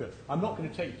Court of Appeal? I'm not going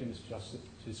to take you to Mr. Justice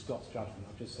Scott's judgment.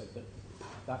 I've just said that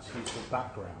that's useful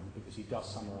background because he does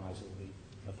summarise all the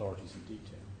authorities in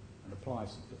detail and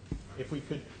applies them. But if we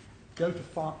could go to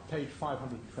page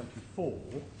 524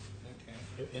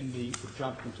 okay. in the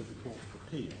judgment of the Court of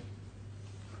Appeal,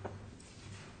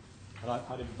 and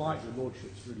I'd invite your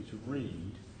Lordships really to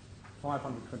read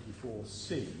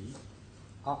 524C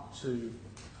up to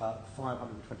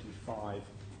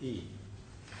 525E.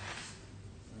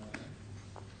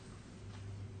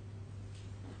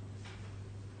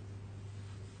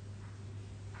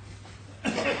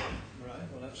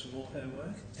 Some more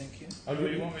homework. Thank you. Oh,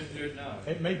 you want me to do it now?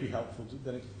 It may be helpful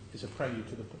that it's a prelude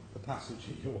to the passage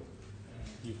that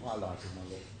you've highlighted, my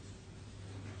Lord.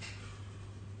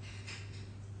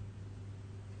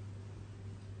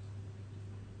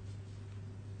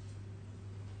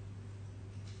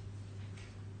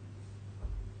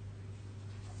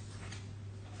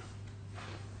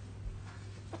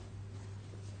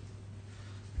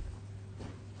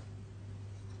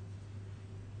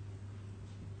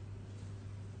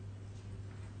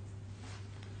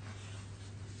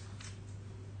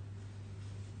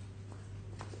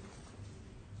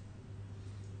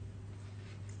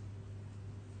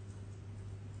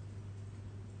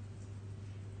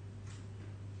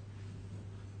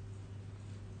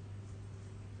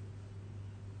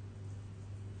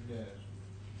 Yes.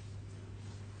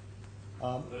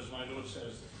 As my Lord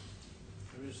says,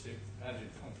 there is the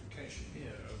added complication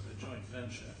here of the joint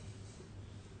venture.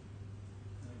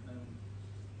 And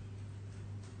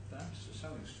perhaps to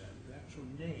some extent the actual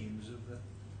names of the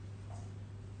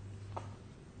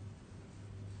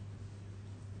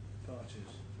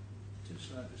parties. It is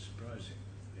slightly surprising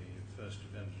that the first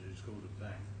venture is called a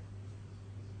bank.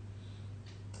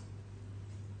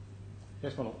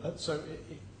 Yes, my Lord. So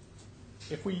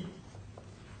if we...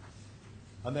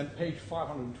 And then page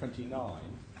 529.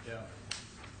 Yeah.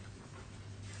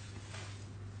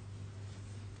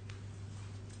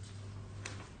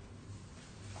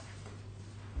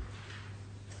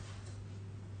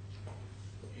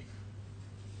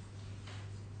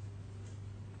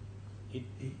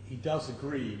 he does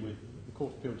agree with, the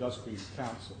Court of Appeal does agree with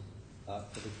counsel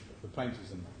for the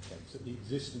plaintiffs in that case, that the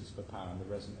existence of a power in the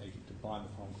resident agent to bind the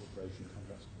foreign corporation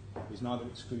contract is neither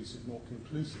exclusive nor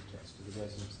conclusive test to the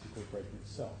residence of the corporation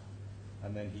itself.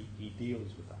 And then he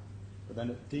deals with that. But then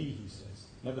at D he says,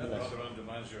 nevertheless... That rather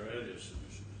undermines your earlier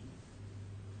submission, isn't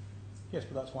it? Yes,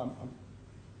 but that's why I'm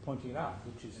pointing it out,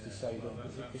 which is to say that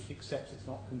it accepts it's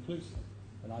not conclusive.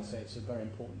 And I say it's a very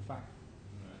important fact.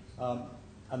 Right.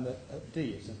 And at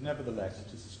D it says, nevertheless,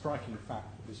 it is a striking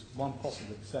fact that there's one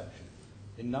possible exception.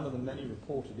 In none of the many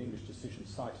reported English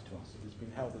decisions cited to us, it has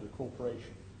been held that a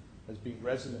corporation has been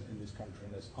resident in this country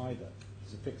and has either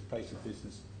as a fixed place of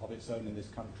business of its own in this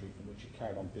country from which it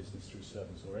carried on business through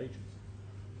servants or agents,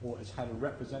 or has had a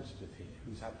representative here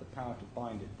who's had the power to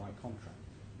bind it by contract,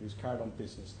 who's carried on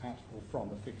business at or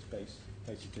from a fixed place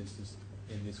of business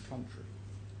in this country.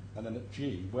 And then at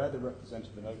G, where the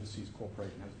representative of an overseas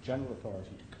corporation has general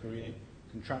authority to create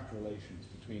contractual relations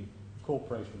between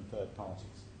corporation and third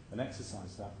parties and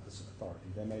exercise that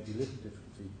authority, there may be little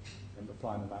difficulty in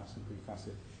applying the maximum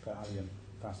pre-facet per alien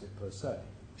facet per se.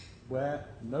 Where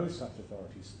no such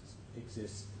authority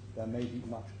exists, there may be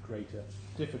much greater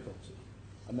difficulty.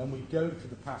 And then we go to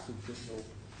the passage that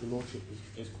your Lordship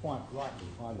is quite rightly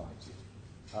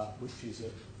highlighted, which is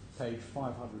at page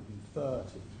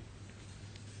 530,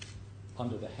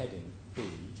 under the heading B,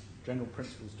 General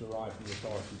Principles derived from the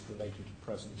authorities relating to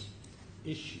present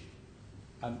issue.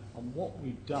 And what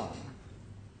we've done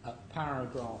at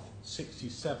paragraph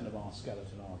 67 of our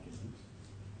skeleton argument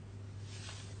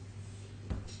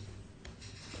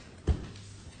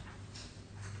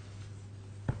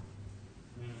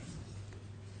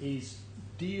is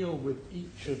deal with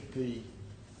each of the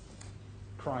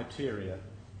criteria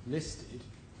listed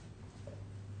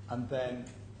and then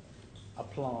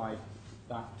apply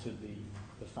that to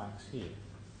the facts here.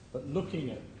 But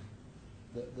looking at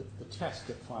the test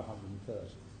at 530,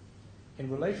 in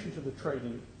relation to the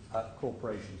trading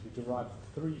corporations, we derive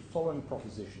three following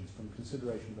propositions from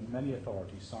consideration of the many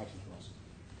authorities cited to us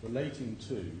relating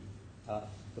to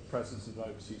the presence of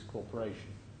overseas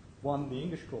corporation. One, the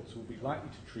English courts will be likely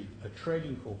to treat a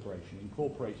trading corporation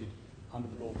incorporated under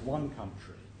the law of one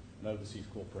country, an overseas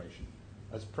corporation,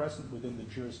 as present within the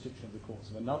jurisdiction of the courts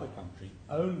of another country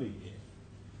only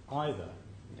if either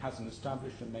it has an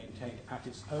established and maintained at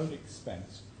its own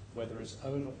expense, whether its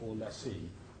owner or lessee,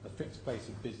 a fixed place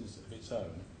of business of its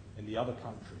own in the other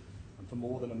country, and for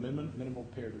more than a minimal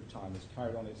period of time has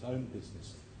carried on its own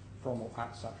business from or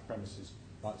at such premises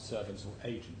by servants or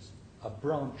agents. A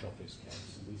branch office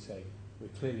case, and we say we're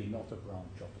clearly not a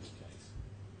branch office case.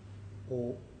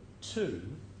 Or two,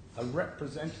 a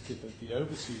representative of the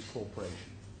overseas corporation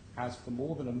has for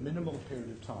more than a minimal period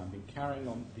of time been carrying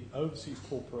on the overseas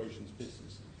corporation's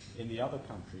business in the other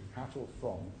country at or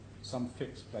from some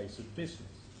fixed place of business.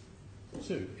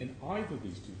 Two, in either of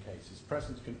these two cases,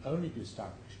 presence can only be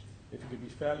established if it can be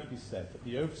fairly be said that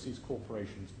the overseas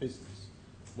corporation's business,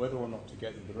 whether or not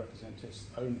together with the representative's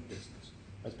own business,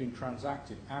 has been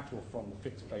transacted at or from the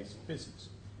fixed place of business.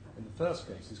 In the first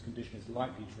case, this condition is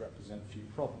likely to represent few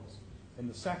problems. In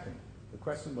the second, the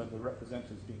question whether the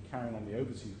representative has been carrying on the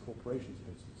overseas corporation's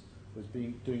business was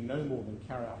doing no more than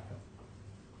carry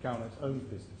on its own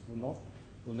business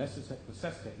will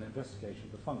necessitate an investigation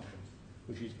of the functions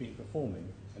which he's been performing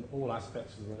in all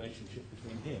aspects of the relationship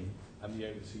between him and the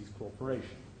overseas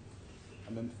corporation.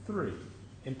 And then three,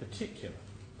 in particular,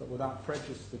 but without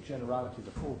prejudice to the generality of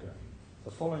the foregoing,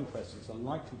 the following questions are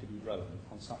likely to be relevant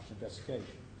on such an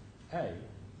investigation. A,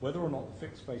 whether or not the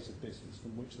fixed place of business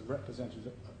from which the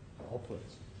representative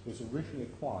operates was originally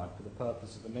acquired for the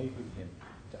purpose of enabling him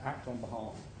to act on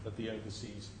behalf of the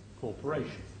overseas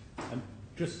corporation. And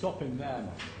just stopping there, my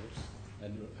lords,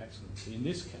 and Your Excellency, in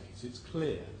this case it's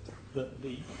clear that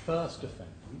the first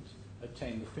defendant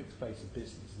obtained the fixed place of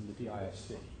business in the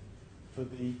DIFC for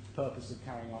the purpose of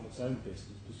carrying on its own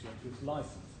business pursuant to its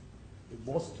licence. It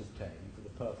wasn't obtained for the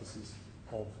purposes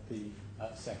of the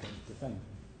second defendant.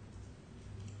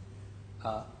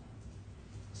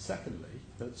 Secondly,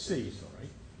 C,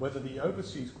 whether the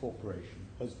overseas corporation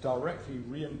has directly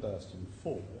reimbursed him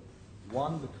for,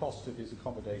 one, the cost of his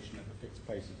accommodation at the fixed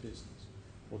place of business,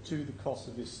 or two, the cost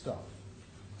of his staff.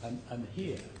 And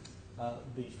here,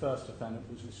 the first defendant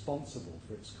was responsible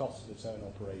for its cost of its own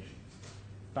operations.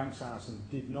 Bank Sarasin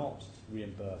did not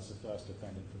reimburse the first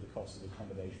defendant for the cost of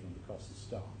accommodation and the cost of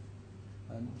staff.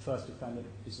 And the first defendant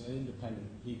is an independent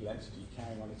legal entity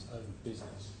carrying on its own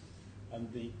business.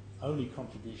 And the only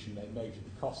contribution they made to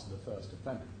the cost of the first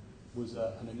defendant was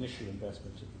an initial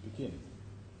investment at the beginning.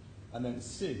 And then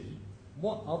C,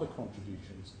 what other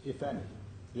contributions, if any,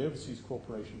 the overseas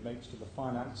corporation makes to the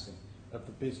financing of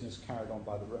the business carried on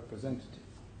by the representative.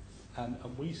 And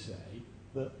we say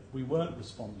that we weren't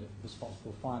responsible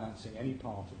for financing any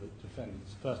part of the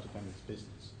first defendant's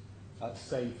business,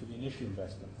 save for the initial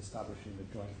investment establishing the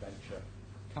joint venture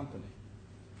company.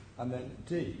 And then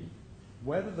D,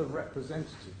 whether the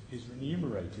representative is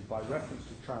remunerated by reference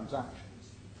to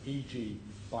transactions, e.g.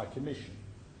 by commission,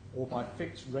 or by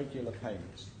fixed regular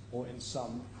payments, or in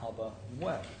some other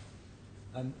way.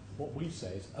 And what we say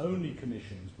is only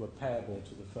commissions were payable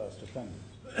to the first defendant,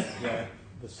 where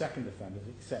the second defendant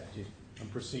accepted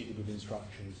and proceeded with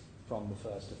instructions from the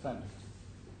first defendant.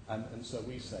 And so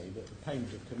we say that the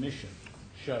payment of commission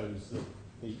shows that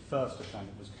the first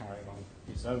defendant was carrying on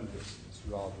his own business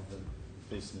rather than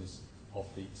the business of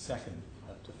the second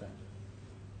defendant.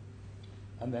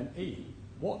 And then E,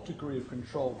 what degree of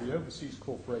control the overseas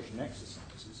corporation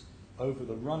exercises over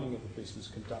the running of the business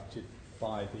conducted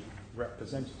by the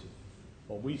representative.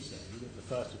 Well, we say that the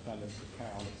first defendant could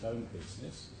carry on its own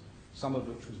business, some of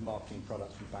which was marketing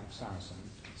products from Bank Sarasin,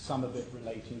 some of it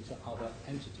relating to other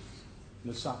entities.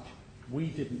 And as such, we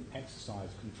didn't exercise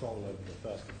control over the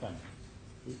first defendant,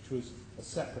 which was a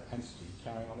separate entity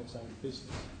carrying on its own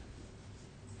business.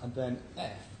 And then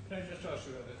F. Can I just ask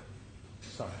you about it?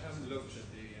 Sorry. I haven't looked at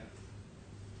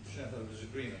the shareholders'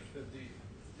 agreement, but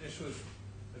this was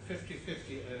a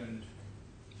 50-50 owned...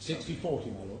 60-40,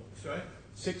 my lord. Sorry?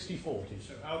 60-40.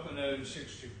 So Alpen owned 60%,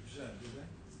 did they?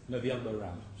 No, the other way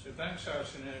around. So Bank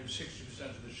Sarasin owned 60%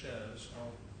 of the shares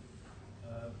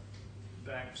of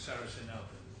Bank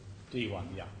Sarasin-Alpen.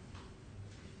 D1, yeah.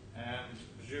 And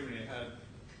presumably had,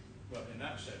 well, in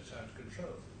that sense, had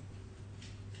control.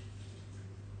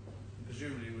 And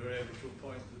presumably we were able to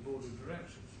appoint the board of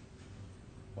directors.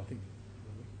 Well, I think...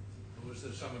 Or was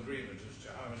there some agreement as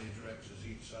to how many directors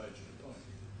each side should appoint?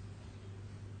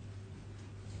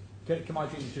 Can I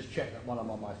just check that while I'm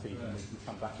on my feet and we can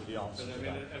come back to the answer? But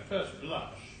I mean, at first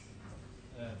blush,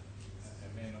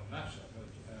 it may not matter, but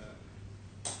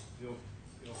your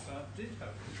firm did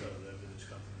have control over this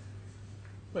company.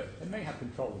 But it may have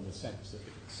control in the sense that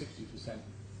if it's 60%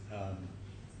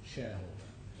 shareholder,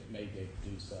 it may be able to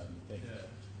do certain things.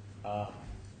 Yeah.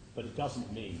 But it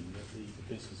doesn't mean that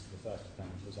the business of the first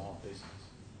defendant was our business.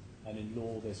 And in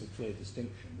law, there's a clear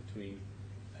distinction between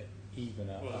even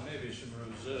a... Well, there may be some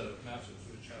reserved matters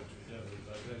which have to be dealt with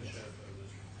by those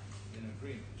shareholders in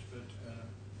agreement,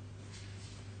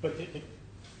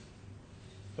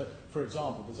 But for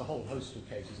example, there's a whole host of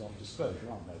cases on disclosure,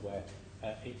 aren't there, where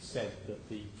it's said that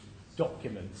the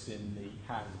documents in the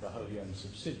hands of a wholly owned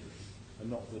subsidiary are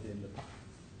not within the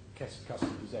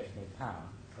custody, possession, or power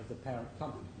of the parent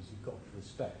company, because you've got to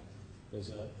respect there's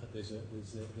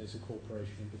a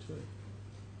corporation in between.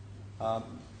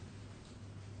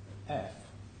 F.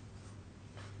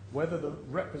 Whether the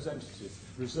representative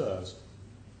reserves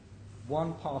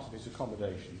one part of his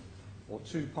accommodation or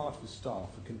two part of his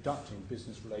staff for conducting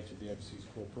business related to the overseas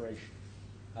corporation.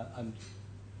 And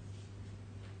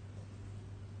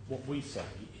what we say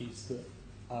is that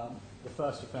the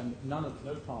first defendant,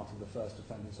 no part of the first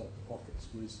defendant's office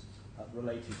was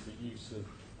related to the use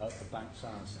of Bank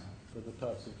Sarasin for the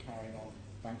purpose of carrying on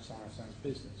Bank Sarasin's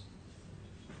business.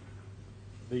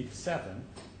 The 7,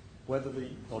 whether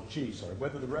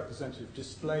the representative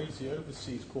displays the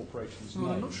overseas corporation's name.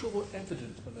 I'm not sure what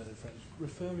evidence my learned friend is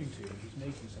referring to when he's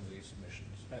making some of these submissions,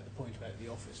 at the point about the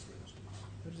office, for instance.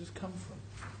 Where does this come from?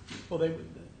 Well,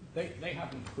 they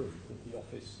haven't proved that the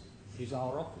office is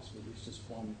our office, but it's just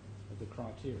one of the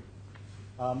criteria.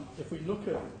 If we look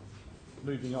at,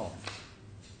 moving on,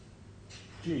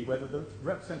 G, whether the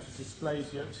representative displays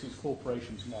the overseas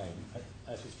corporation's name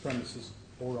at his premises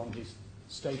or on his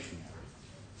stationery,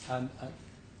 and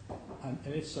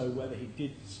if so, whether he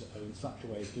did so in such a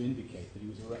way as to indicate that he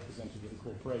was a representative of the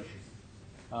corporation.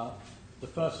 The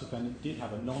first defendant did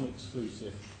have a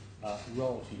non-exclusive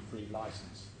royalty-free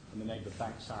license in the name of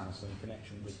Bank Sarasin in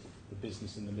connection with the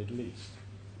business in the Middle East,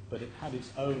 but it had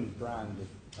its own brand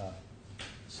of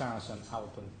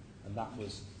Sarasin-Alpen, and that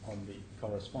was on the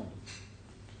correspondence.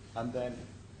 And then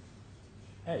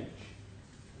H,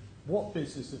 what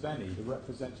business, if any, the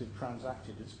representative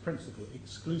transacted as principal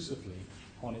exclusively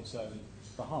on its own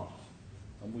behalf?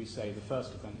 And we say the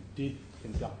first defendant did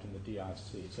conduct in the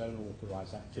DIC its own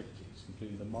authorised activities,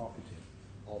 including the marketing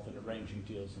of and arranging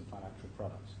deals and financial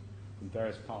products from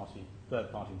various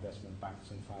third-party investment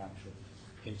banks and financial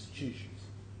institutions.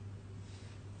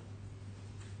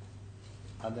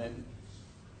 And then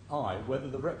I, whether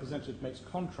the representative makes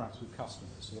contracts with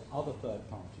customers or other third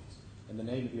parties in the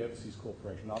name of the overseas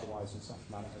corporation, otherwise in such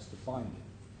manner as to bind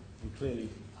it. And clearly,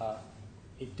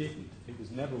 it didn't. It was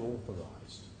never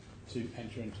authorised to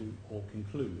enter into or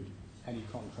conclude any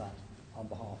contract on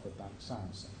behalf of Bank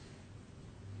Sarasin.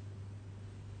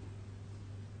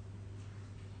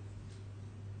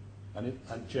 And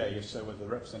J, if so, whether the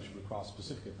representative requires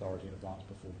specific authority in advance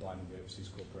before binding the overseas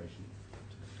corporation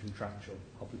to contractual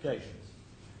obligations.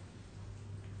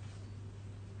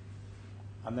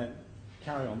 And then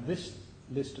carry on. This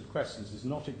list of questions is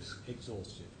not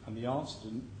exhaustive, and the answer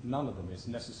to none of them is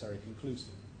necessarily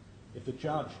conclusive. If the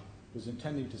judge was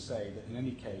intending to say that in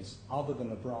any case, other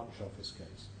than a branch office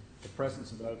case, the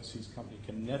presence of an overseas company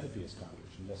can never be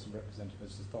established unless a representative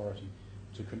has authority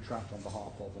to contract on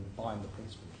behalf of and bind the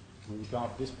principal, we regard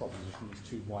this proposition as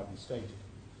too widely stated.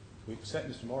 We accept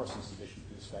Mr. Morrison's submission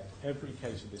to this effect. Every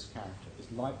case of this character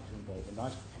is likely to involve a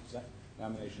nice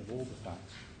examination of all the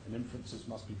facts, and inferences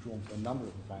must be drawn from a number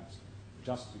of the facts,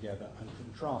 adjusted together and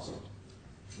contrasted.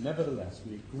 Nevertheless,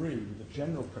 we agree with the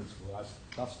general principle as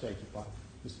thus stated by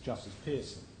Mr. Justice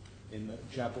Pearson in the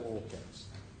Jabor case.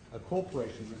 A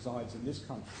corporation resides in this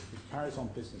country, it carries on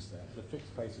business there at a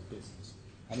fixed place of business,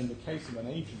 and in the case of an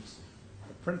agency,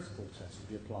 the principal test to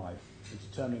be applied in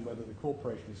determining whether the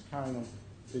corporation is carrying on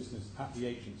business at the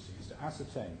agency is to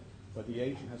ascertain whether the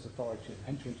agent has authority to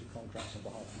enter into contracts on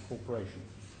behalf of the corporation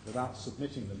without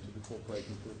submitting them to the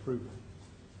corporation for approval.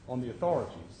 On the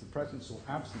authorities, the presence or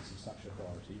absence of such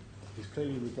authority is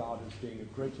clearly regarded as being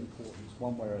of great importance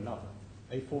one way or another.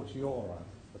 A fortiori,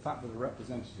 the fact that a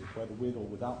representative, whether with or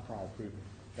without prior approval,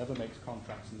 ever makes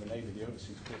contracts in the name of the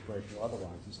overseas corporation or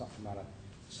otherwise in such a manner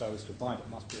so as to bind it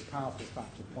must be a powerful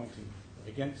factor pointing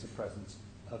against the presence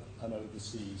of an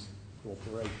overseas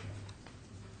corporation.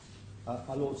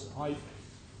 My Lords, I've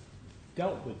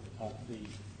dealt with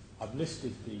I've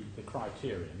listed the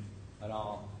criterion and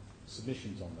our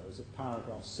submissions on those at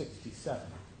paragraph 67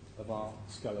 of our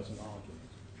skeleton argument.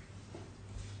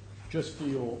 Just for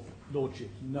your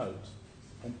Lordship's note,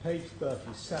 on page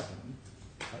 37,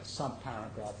 at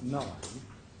subparagraph 9,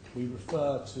 we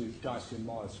refer to Dicey and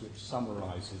Morris, which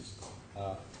summarises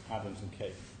Adams and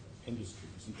Cape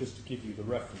Industries. And just to give you the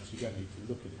reference, you don't need to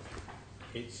look at it.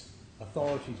 It's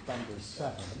Authorities Bundle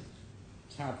 7,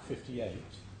 tab 58,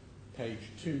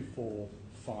 page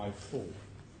 2454. You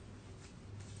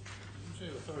say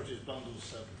Authorities Bundle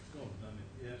 7. Go on,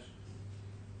 yes.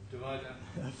 Divide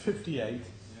that. 58,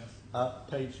 yeah.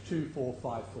 Page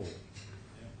 2454.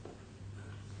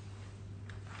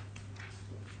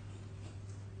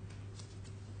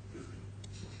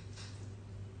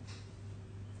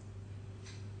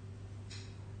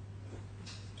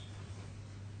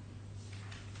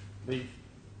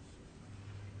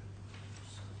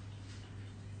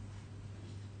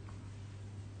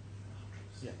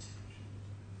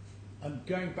 And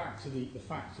going back to the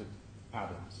fact of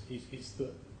Adams, it's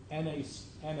that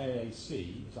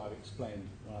NAAC, as I've explained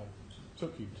when I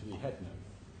took you to the head note,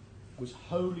 was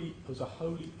a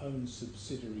wholly owned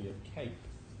subsidiary of Cape.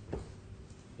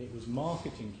 It was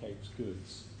marketing Cape's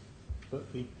goods,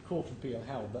 but the Court of Appeal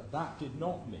held that that did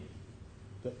not mean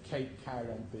that Cape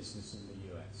carried on business in the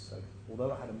US. So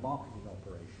although it had a marketing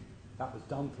operation, that was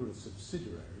done through a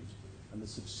subsidiary, and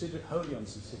the wholly owned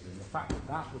subsidiary, and the fact that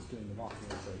that was doing the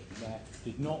marketing operation there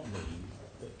did not mean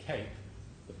that Cape,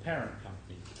 the parent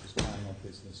company, was carrying on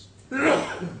business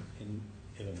in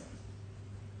Illinois.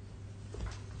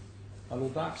 Well,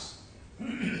 that's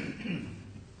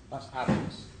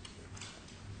Adams.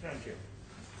 Thank you.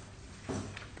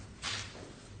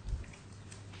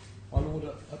 My Lord,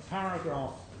 a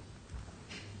paragraph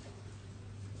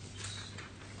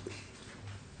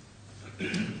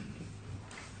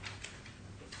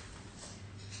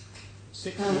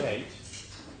 68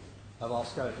 of our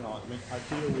skeleton argument, I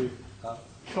deal with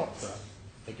Chopra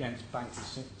against Bank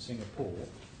of Singapore.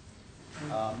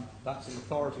 That's in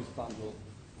Authorities Bundle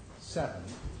 7,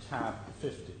 tab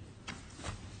 50.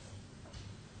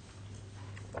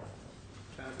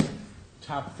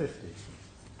 Tab 50.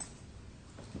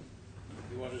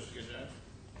 You want us to get that?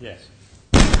 Yes.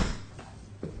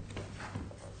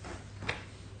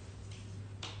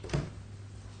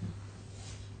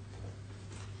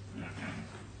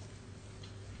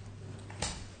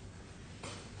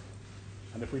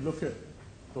 And if we look at,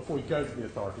 before we go to the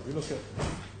authority, if we look at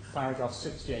paragraph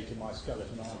 68 in my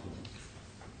skeleton argument,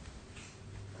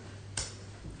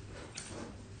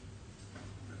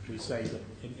 we say that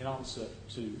in answer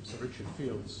to Sir Richard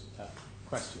Field's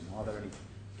question, are there any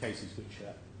cases which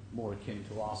are more akin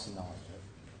to our scenario?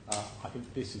 I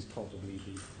think this is probably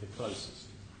the closest.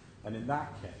 And in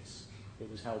that case, it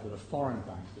was held that a foreign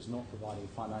bank was not providing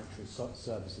financial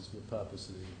services for the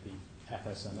purposes of the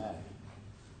FSMA,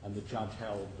 and the judge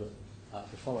held that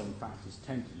the following factors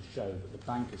tended to show that the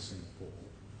Bank of Singapore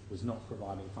was not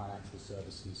providing financial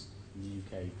services in the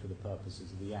UK for the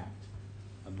purposes of the Act.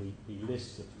 and we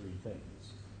list the three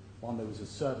things. One, there was a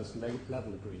service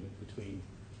level agreement between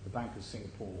the Bank of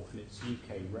Singapore and its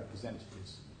UK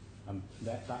representatives, and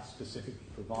that specifically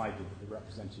provided that the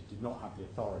representative did not have the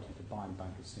authority to bind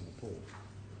Bank of Singapore.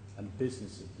 And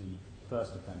business of the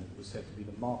first defendant was said to be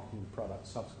the marketing of the product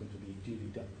subsequent to being duly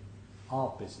done.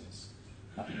 Our business,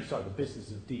 the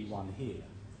business of D1 here,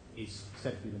 is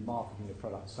said to be the marketing of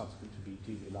products subsequent to be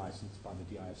duly licensed by the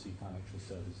DIFC Financial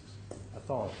Services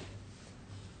Authority.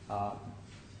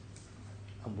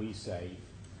 And we say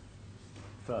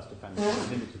first defendant had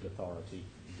limited authority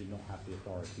and did not have the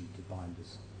authority to bind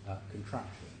us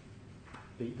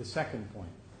contractually. The second point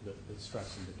that's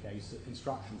stressing the case, that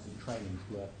instructions and trainings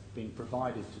were being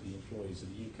provided to the employees of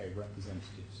the UK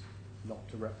representatives, not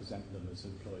to represent them as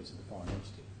employees of the foreign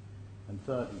entity. And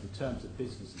thirdly, the terms of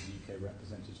business of the UK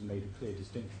representatives made a clear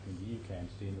distinction between the UK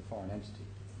entity and the foreign entity.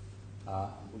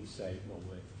 We say, well,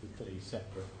 we're clearly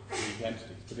separate legal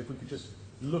entities. But if we could just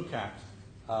look at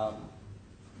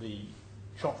the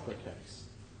chocolate case,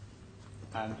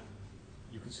 and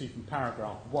you can see from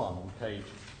paragraph 1 on page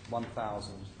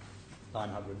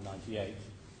 1998.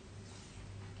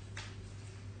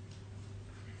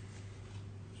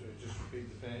 Sorry, just repeat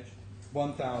the page.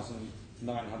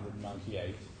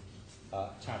 1998,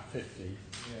 tab 50.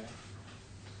 Yeah.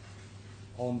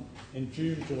 In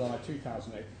June, July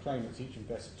 2008, the claimants each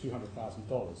invested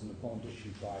 $200,000 in a bond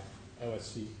issued by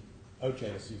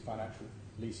OJSC Financial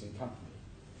Leasing Company,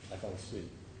 FLC.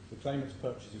 The claimants'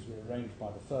 purchases were arranged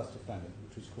by the first defendant,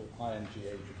 which was called ING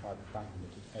Asia Private Bank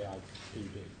Limited,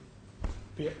 AIPB.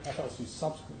 FLC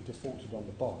subsequently defaulted on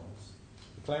the bonds.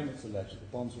 The claimants alleged that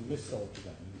the bonds were missold to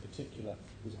them. In particular,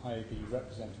 was IAB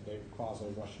representing they were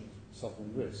quasi-Russian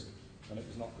sovereign risk, when it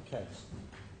was not the case.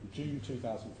 In June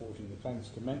 2014, the claimants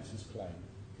commenced his claim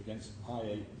against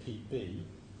IAPB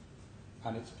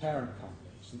and its parent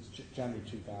company since January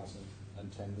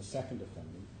 2010, the second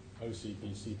defendant,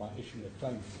 OCBC, by issuing a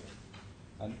claim form.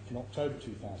 And in October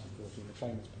 2014, the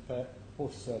claimants prepared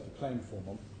to serve the claim form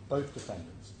on both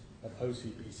defendants at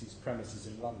OCBC's premises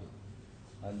in London.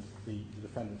 And the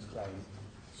defendants' claim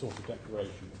sought a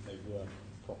declaration that they were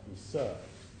properly served.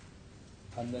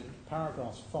 And then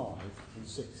paragraphs 5 and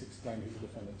 6 explain who the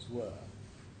defendants were.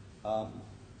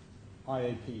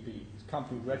 IAPB is a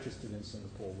company registered in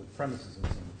Singapore with premises in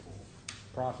Singapore.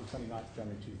 Prior to 29th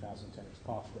January 2010, it's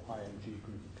part of the ING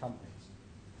group of companies.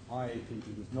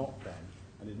 IAPB was not then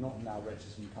and is not now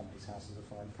registered in Companies House as a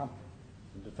foreign company.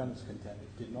 The defendants contend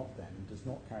it did not then and does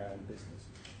not carry on business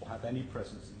or have any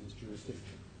presence in this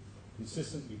jurisdiction.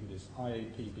 Consistently with this,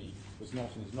 IAPB was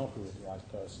not and is not an authorised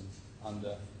person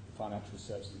under Financial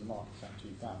Services and the Markets Act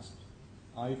 2000.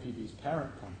 IAPB's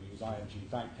parent company was ING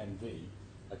Bank NV,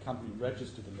 a company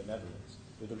registered in the Netherlands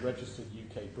with a registered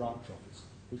UK branch office,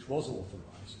 which was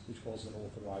authorised, which was an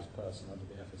authorised person under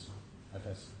the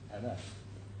FSMS.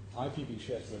 IPB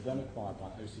shares were then acquired by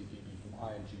OCBB from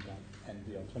ING Bank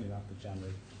NV on 29th of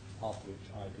January, after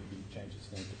which IPB changed its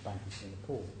name to Bank of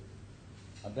Singapore.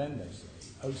 And then they say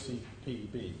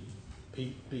OCPB,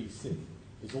 PBC,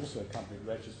 is also a company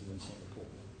registered in Singapore.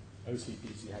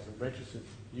 OCBC has a registered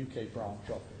UK branch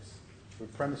office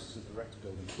with premises at the Rex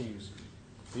Building, King Street.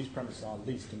 These premises are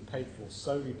leased and paid for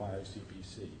solely by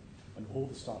OCBC, and all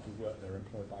the staff who work there are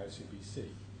employed by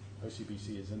OCBC.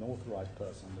 OCBC is an authorised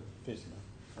person under FSMA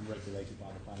and regulated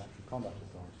by the Financial Conduct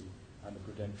Authority and the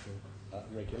Prudential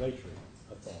Regulatory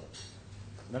Authority.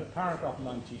 And then at paragraph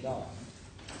 99,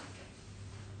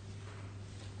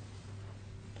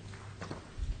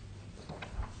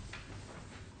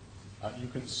 you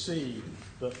can see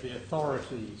that the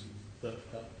authorities that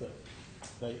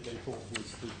they thought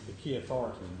was the key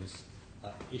authority in this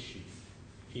issue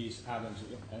is Adams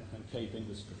and Cape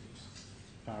Industries,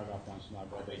 paragraph 99,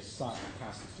 where they cite the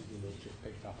passage that your Lordship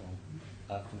picked up on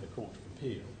from the Court of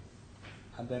Appeal.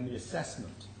 And then the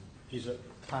assessment is at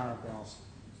paragraphs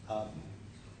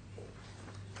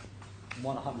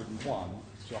 101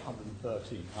 to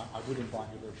 113. I would invite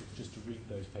your Lordship just to read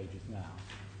those pages now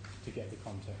to get the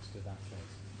context of that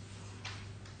case.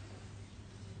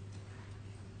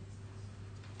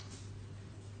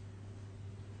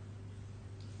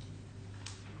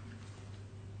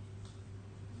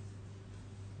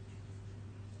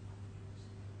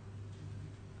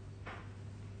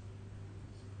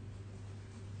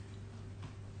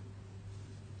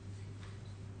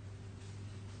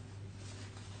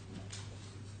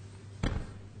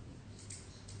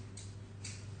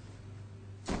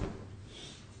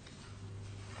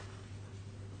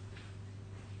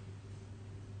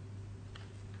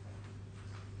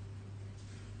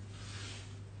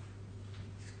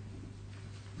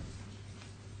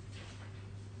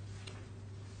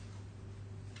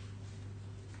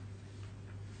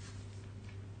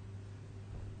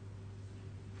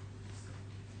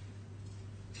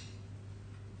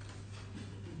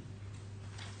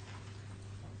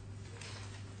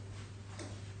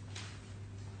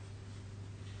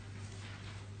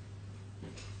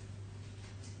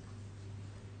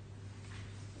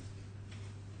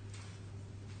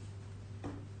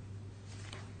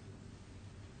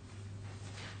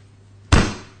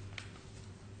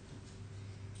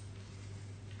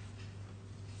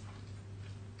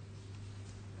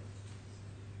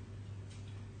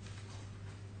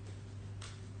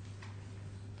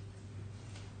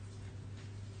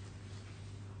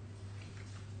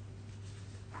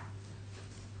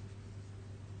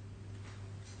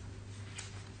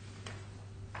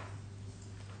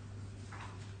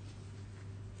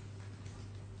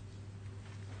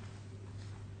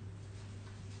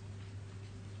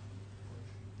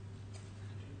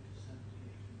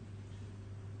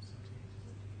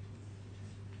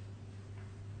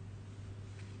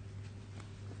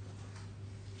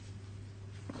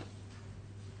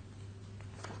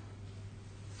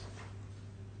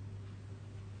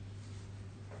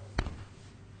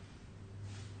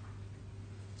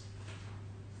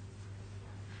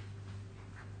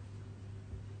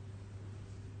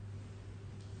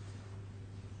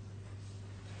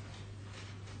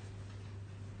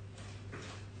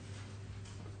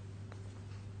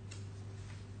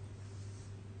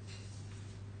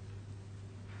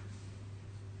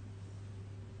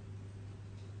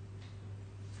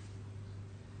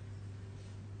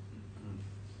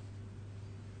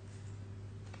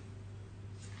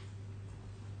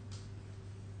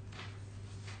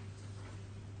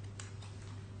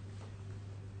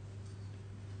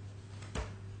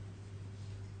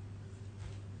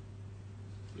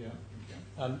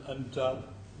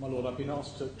 My Lord, I've been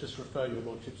asked to just refer your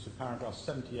Lordships to paragraphs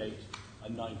 78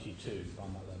 and 92 by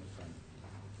my learned friend.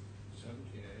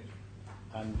 78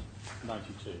 and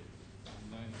 92.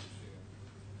 and 92.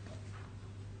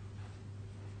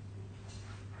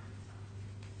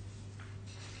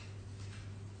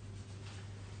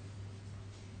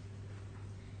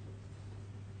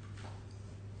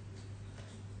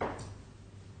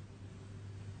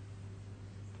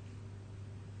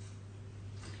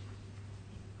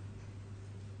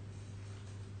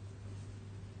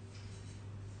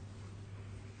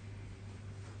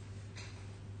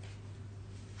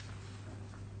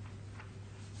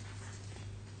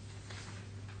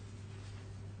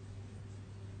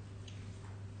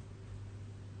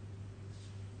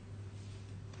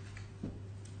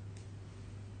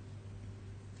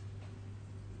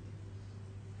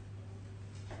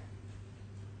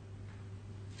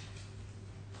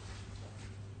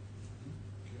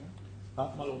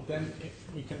 My Lord, then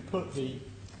we can put the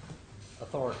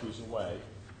authorities away.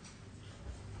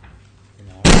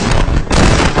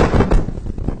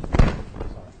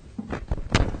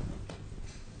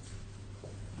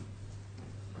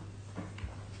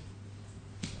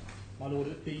 My Lord,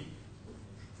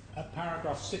 at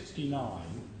paragraph 69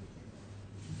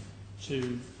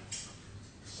 to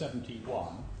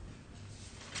 71,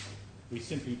 we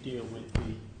simply deal with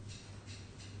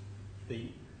the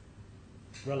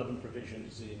relevant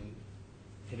provisions in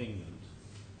England,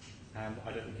 and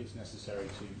I don't think it's necessary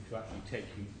to actually take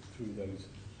you through those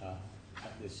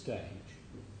at this stage.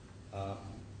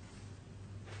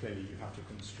 Clearly you have to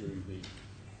construe the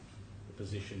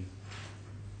position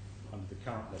under the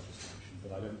current legislation,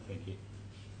 but I don't think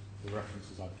the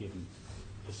references I've given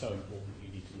are so important that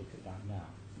you need to look at that now.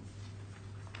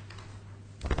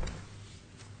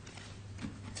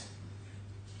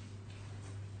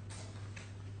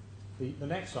 The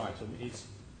next item is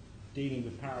dealing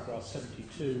with paragraphs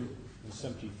 72 and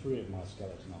 73 of my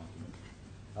skeleton argument.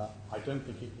 I don't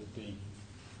think it would be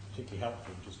particularly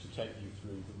helpful just to take you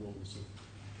through the rules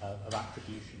of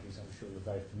attribution, because I'm sure you're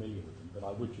very familiar with them, but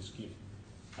I would just give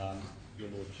your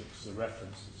Lordships the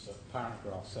references. So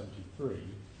paragraph 73,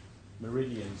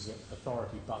 Meridian's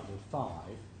Authority Bundle 5,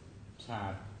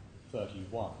 tab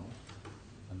 31,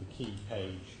 and the key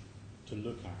page to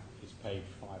look at is page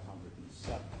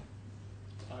 507.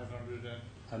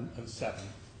 507.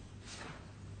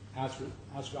 As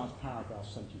regards paragraph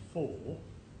 74,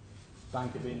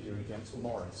 Bank of India against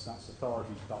Morris, that's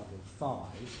Authorities Bundle 5,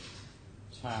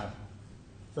 tab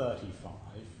 35,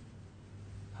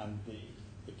 and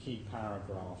the key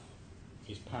paragraph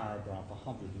is paragraph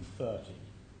 130,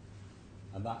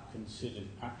 and that considered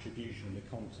attribution in the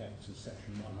context of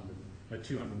section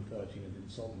 213 of the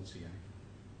Insolvency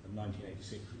Act of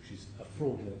 1986, which is a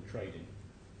fraudulent trading.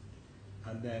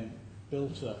 And then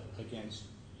Bilter against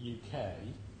UK,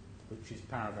 which is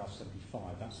paragraph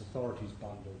 75, that's Authorities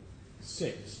Bundle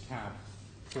 6, tab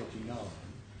 49,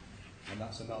 and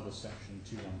that's another section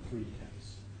 213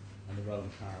 case, and the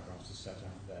relevant paragraphs are set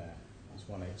out there. That's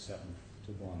 187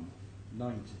 to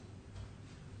 190.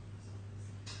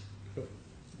 But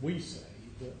we say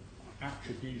that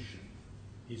attribution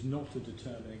is not a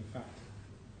determining factor.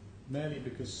 Merely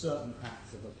because certain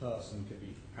acts of a person can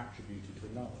be attributed to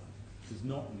another does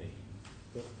not mean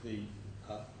that the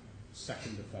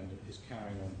second defendant is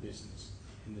carrying on business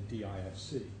in the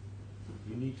DIFC.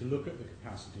 You need to look at the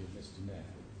capacity of Mr. Nair.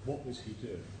 What was he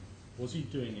doing? Was he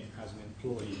doing it as an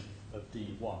employee of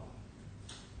D1?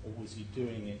 Or was he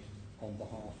doing it on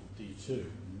behalf of D2?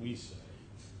 And we say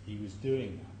he was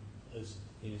doing that as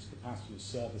in his capacity of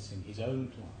servicing his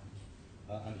own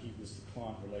client, and he was the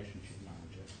client relationship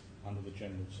manager under the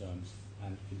general terms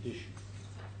and conditions.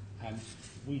 And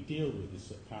we deal with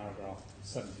this at paragraph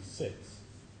 76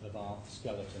 of our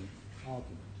skeleton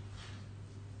argument.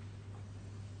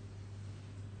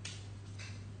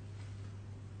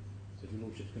 So if your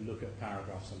Lordship can look at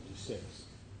paragraph 76,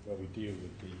 where we deal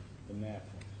with the Nair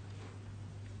point.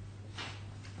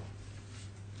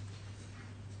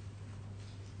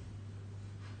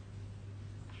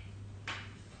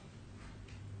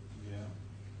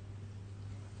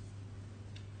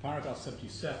 Paragraph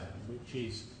 77, which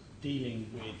is dealing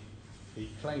with the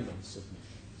claimant's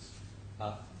submissions.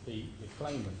 The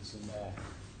claimants in their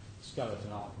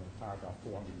skeleton argument, paragraph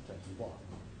 421,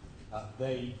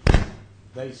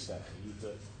 they say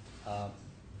that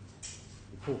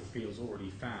the Court of Appeal has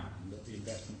already found that the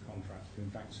investment contracts between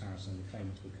Bank Sarasin and the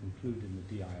claimants were concluded in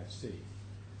the DIFC,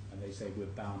 and they say we're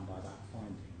bound by that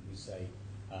finding. We say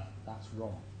that's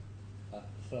wrong. The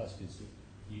first is that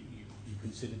you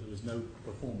consider there was no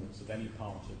performance of any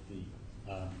part of the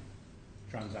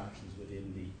transactions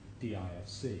within the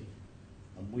DIFC.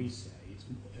 And we say it's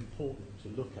important to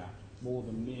look at more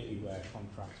than merely where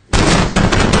contracts were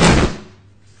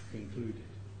concluded.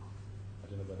 I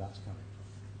don't know where that's coming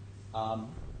from.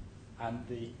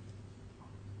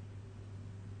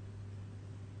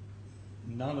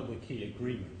 None of the key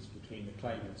agreements between the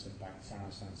claimants and Bank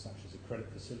Sarasin, such as the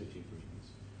credit facility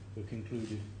agreements, were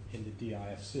concluded in the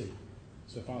DIFC.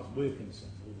 So far as we're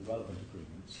concerned, all the relevant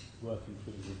agreements were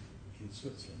concluded in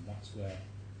Switzerland. That's where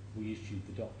we issued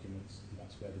the documents, and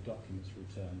that's where the documents were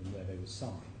returned and where they were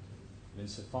signed. And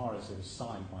insofar as they were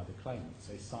signed by the claimants,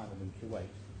 they signed them in Kuwait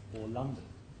or London.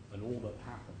 And all that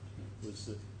happened was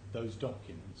that those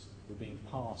documents were being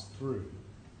passed through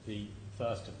the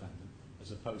first defendant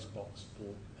as a post box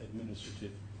for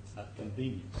administrative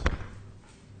convenience.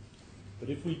 But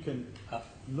if we can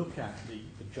look at the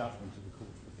judgment of the Court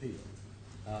of Appeal,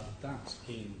 that's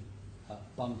in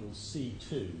bundle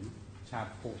C2, tab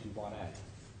 41A.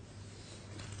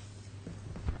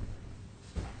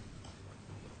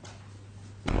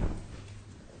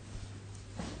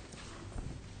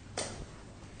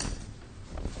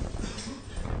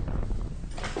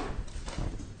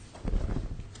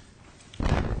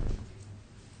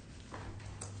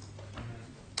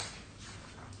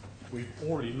 We've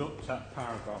already looked at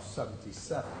paragraph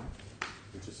 77,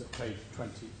 which is at page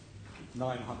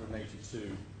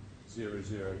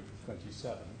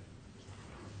 982.0027.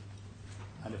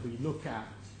 And if we look at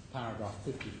paragraph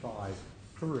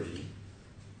 55.3,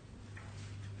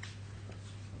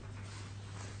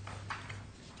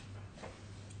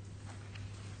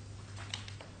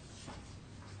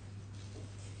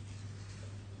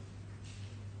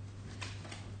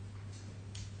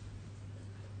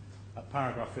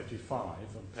 paragraph 55 on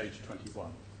page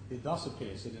 21, it thus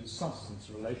appears that in substance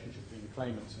the relationship between the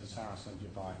claimants in Sarasin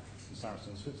Dubai and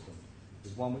Sarasin Switzerland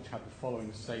is one which had the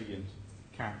following salient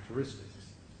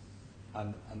characteristics,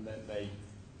 and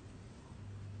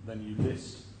then you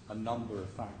list a number of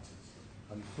factors.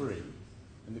 And 3,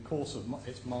 in the course of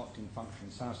its marketing function,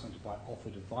 Sarasin Dubai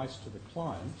offered advice to the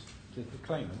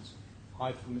claimants,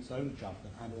 either from its own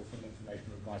judgment and or from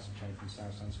information or advice obtained from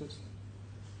Sarasin Switzerland.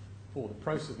 4, the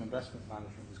process of investment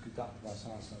management was conducted by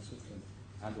Sarasin Switzerland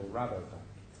and or Rabobank.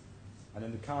 And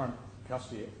in the current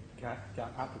custody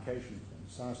application form,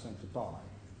 Sarasin Dubai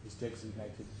is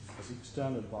designated as the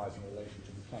external advisor in relation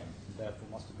to the claimant, and therefore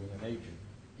must have been an agent,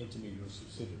 intermediary or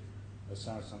subsidiary of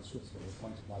Sarasin Switzerland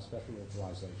appointed by special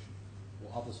authorization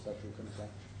or other special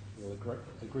contract or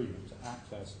agreement to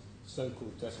act as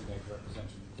so-called designated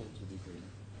representative in accordance with the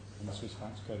agreement and the Swiss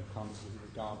Bank's Code of Conduct with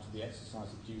regard to the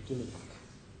exercise of due diligence.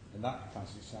 In that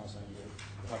capacity, Sarasin will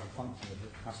have a function of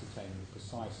ascertaining the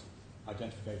precise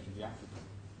identification of the applicant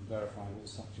and verifying all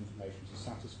such information to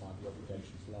satisfy the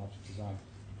obligations largely designed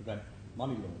to prevent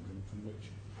money laundering from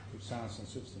which Sarasin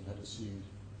Switzerland had assumed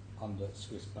under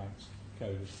Swiss Bank's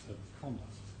Code of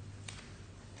Conduct.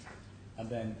 And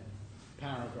then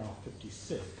paragraph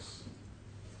 56,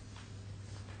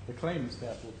 the claimants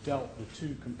therefore dealt with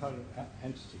two component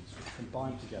entities which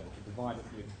combined together to provide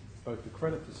both the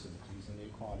credit facilities and the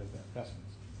acquired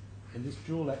investments. In this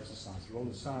dual exercise, the role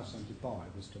of Sarasin Dubai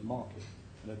was to market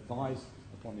and advise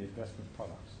upon the investment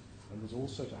products, and was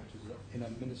also to act in a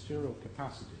ministerial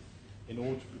capacity in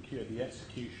order to procure the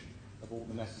execution of all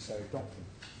the necessary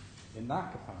documents. In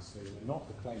that capacity, they were not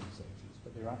the claimants' agents,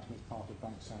 but they were acting as part of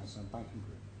Bank Sarasin banking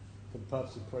group for the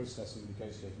purpose of processing,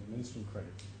 negotiating, and administering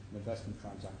credit and investment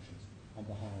transactions on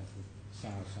behalf of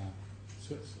Sarasin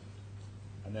Switzerland.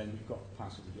 And then we've got the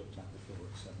passage we looked at before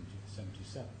at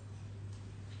 77.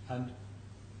 And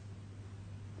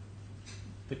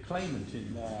the claimant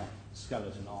in their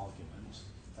skeleton argument,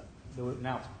 there were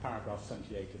now to paragraph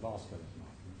 78 of our skeleton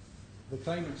argument, the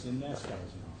claimants in their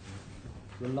skeleton argument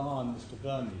rely on Mr.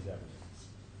 Burnley's evidence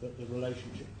that the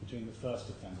relationship between the first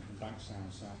defendant and Bank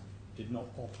Sarasin did not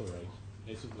operate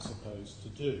as it was supposed to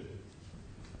do.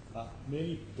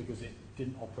 Merely because it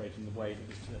didn't operate in the way that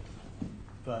Mr.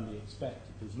 Burnley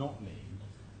expected does not mean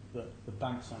that the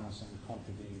Bank Sarasin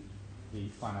contravened the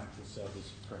financial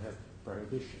service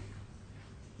prohibition.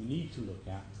 You need to look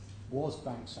at, was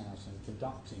Bank Sarasin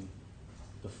conducting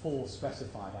the 4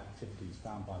 specified activities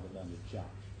found by the learned judge?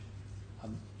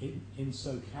 In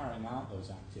so carrying out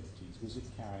those activities, was it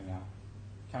carrying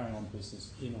on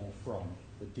business in or from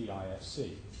the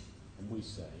DIFC? And we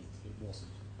say it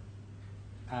wasn't.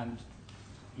 And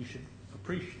you should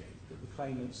appreciate that the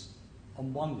claimants,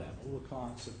 on one level, were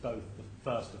clients of both the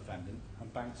first defendant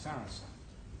and Bank Sarasin.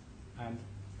 And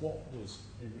what was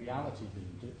in reality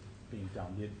being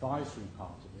done, the advisory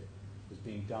part of it, was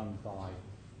being done by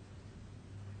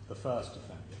the first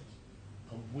defendant,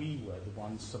 and we were the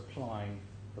ones supplying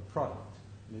the product.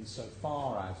 And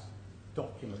insofar as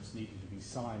documents needed to be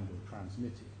signed or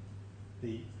transmitted,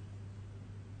 the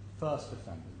first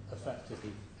defendant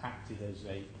effectively acted as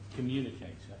a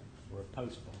communicator or a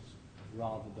postbox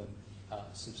rather than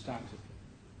substantively.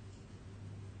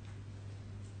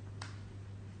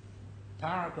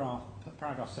 Paragraph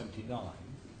 79,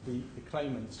 the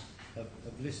claimants have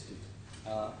listed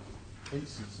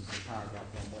instances in paragraph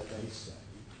 1 where they say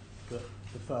that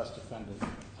the first defendant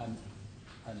and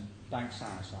Bank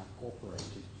Sarasin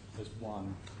operated as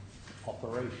one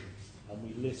operation, and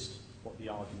we list what the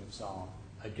arguments are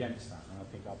against that, and I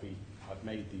think I've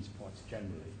made these points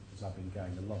generally as I've been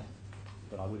going along,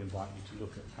 but I would invite you to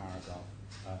look at paragraph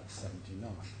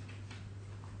 79.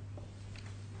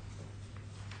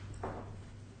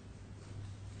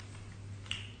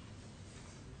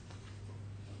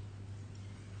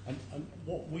 And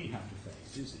what we have to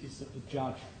face is that the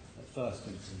judge at first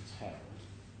instance held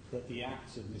that the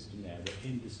acts of Mr. Nair were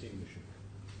indistinguishable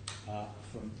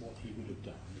from what he would have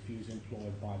done if he was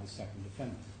employed by the second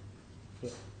defendant.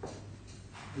 But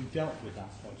we dealt with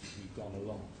that point as we've gone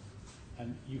along,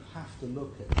 and you have to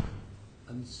look at it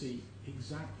and see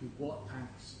exactly what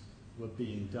acts were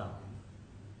being done,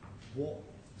 what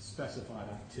specified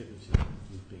activity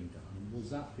was being done, and was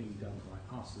that being done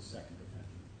by us, the second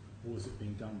defendant, or was it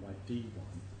being done by D1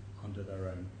 under their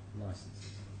own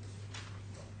licenses?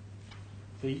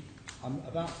 I'm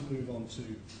about to move on to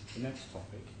the next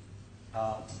topic,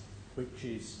 which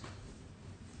is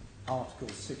Article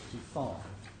 65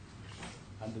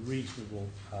 and the reasonable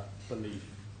belief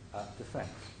defence.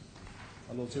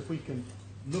 And also, if we can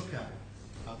look at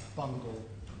bundle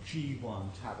G1,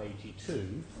 tab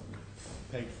 82,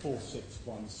 page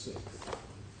 4616.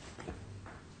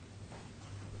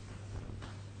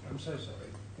 I'm so sorry.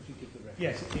 Could you give the reference?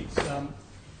 Yes, it's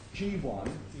G1,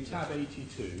 tab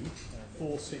 82,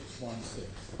 4616.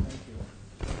 Thank you.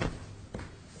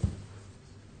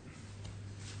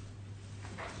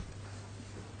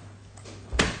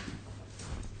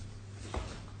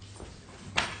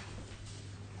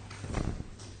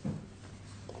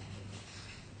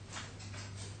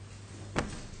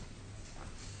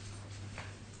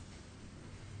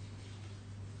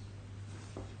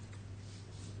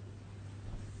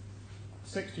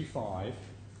 65,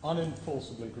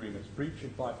 unenforceable agreements,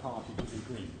 breached by party to the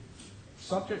agreement.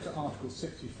 Subject to Article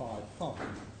 65(5),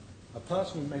 a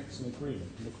person who makes an agreement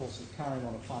in the course of carrying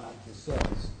on a financial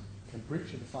service can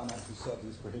breach of the financial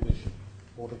services prohibition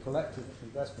or the collective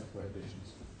investment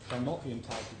prohibitions shall not be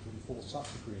entitled to enforce such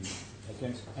agreement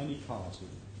against any party,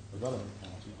 the relevant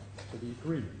party, to the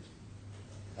agreement.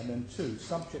 And then 2,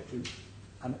 subject to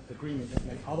an agreement that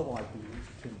may otherwise be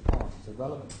reached between the parties, the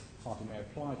relevant party may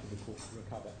apply to the court to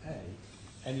recover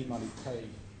A, any money paid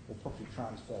or property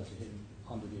transferred to him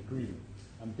under the agreement,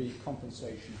 and B,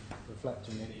 compensation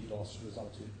reflecting any loss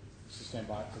sustained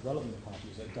by the relevant party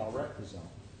as a direct result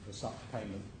of such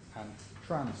payment and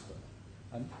transfer.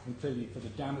 And clearly for the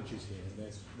damages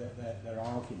here, there are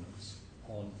arguments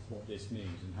on what this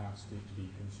means and how it's to be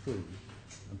construed,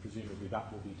 and presumably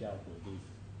that will be dealt with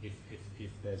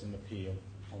if there's an appeal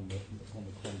on the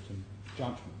quantum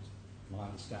judgment. And I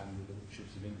understand the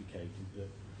Lordships have indicated that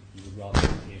you would rather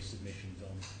hear submissions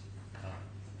on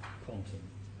quantum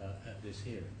at this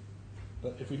hearing.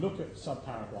 But if we look at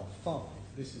subparagraph 5,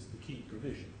 this is the key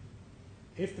provision.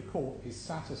 If the court is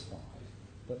satisfied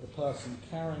that the person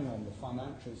carrying on the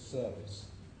financial service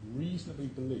reasonably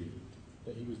believed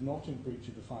that he was not in breach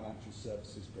of the financial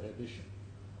services prohibition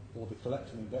or the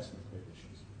collective investment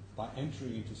prohibitions by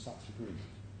entering into such agreement,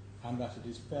 and that it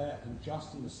is fair and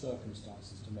just in the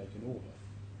circumstances to make an order,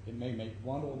 it may make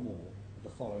one or more of the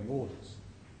following orders.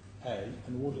 A,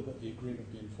 an order that the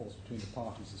agreement be enforced between the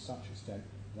parties to such extent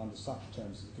and under such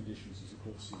terms and conditions as the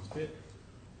court sees fit.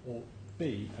 Or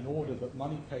B, an order that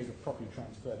money paid or property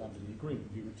transferred under the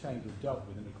agreement be retained or dealt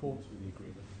with in accordance with the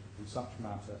agreement in such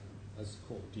matter as the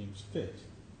court deems fit.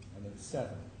 And then 7,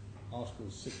 in Article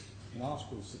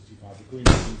 65,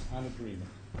 agreement means an agreement,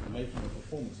 the making or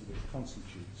performance of which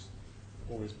constitutes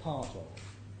or is part of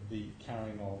the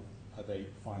carrying on of a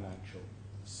financial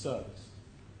service.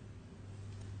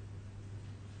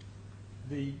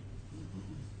 The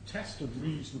test of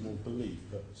reasonable belief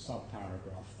at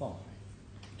subparagraph 5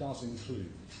 does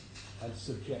include a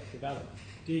subjective element.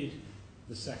 Did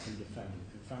the second defendant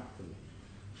in fact believe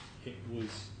it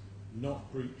was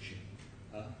not breaching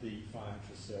the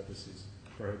financial services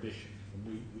prohibition?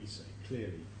 And we say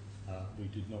clearly we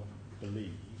did not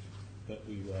believe that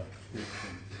we were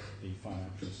breaching the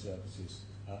financial services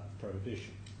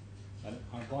prohibition. And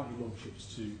I invite your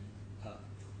Lordships to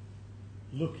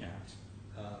look at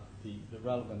the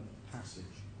relevant passage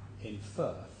in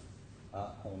Firth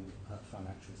on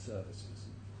financial services.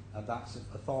 And that's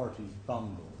Authorities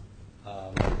Bundle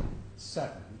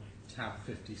 7, tab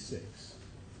 56.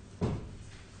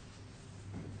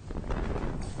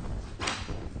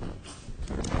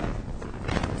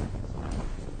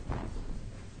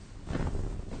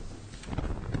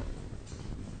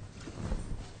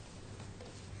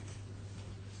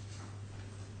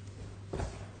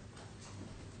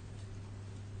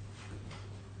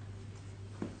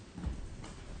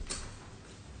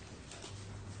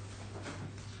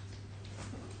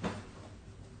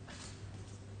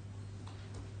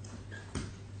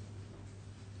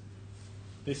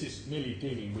 This is merely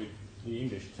dealing with the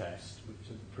English test, which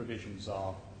the provisions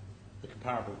are, the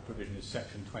comparable provision is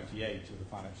Section 28 of the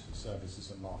Financial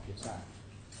Services and Markets Act.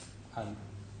 And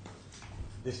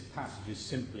this passage is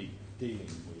simply dealing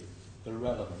with the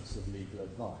relevance of legal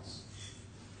advice.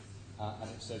 And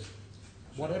it says,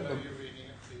 whatever... Where are you reading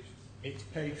it, please? It's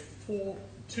page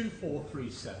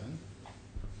 2437.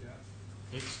 Yeah.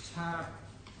 It's tab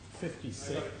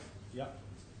 56. Yeah.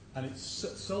 And it's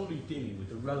solely dealing with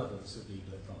the relevance of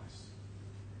legal advice.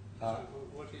 So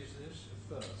what is this?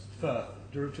 Firth,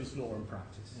 Derivatives Law and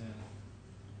Practice. Yeah.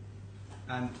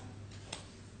 And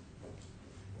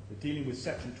we're dealing with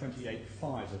Section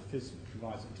 28(5) of FISMA,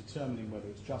 provides that determining whether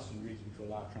it's just and reasonable to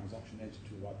allow a transaction entered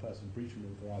to by a person breaching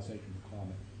an authorisation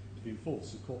requirement to be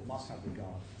enforced. The court must have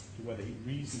regard to whether he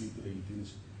reasonably believed he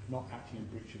was not acting in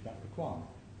breach of that requirement.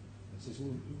 It says it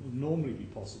will normally be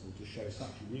possible to show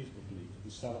such a reasonable belief that the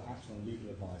seller acted on legal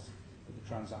advice that the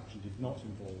transaction did not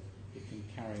involve it in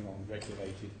carrying on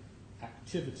regulated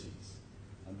activities.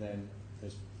 And then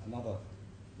there's another,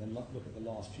 then look at the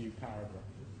last few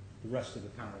paragraphs, the rest of the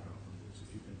paragraph,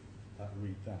 if you can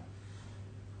read that.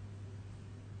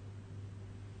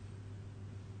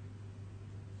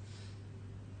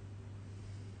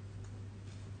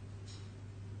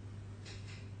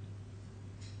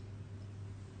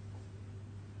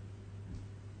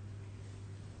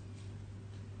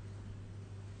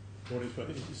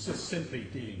 It's just simply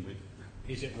dealing with,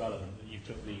 is it relevant that you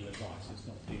took legal advice? It's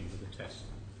not dealing with the test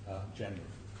generally.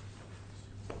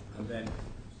 And then,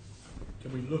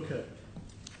 can we look at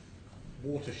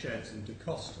Watersheds and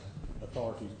DaCosta,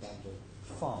 Authorities Bundle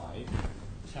 5,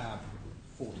 tab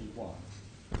 41.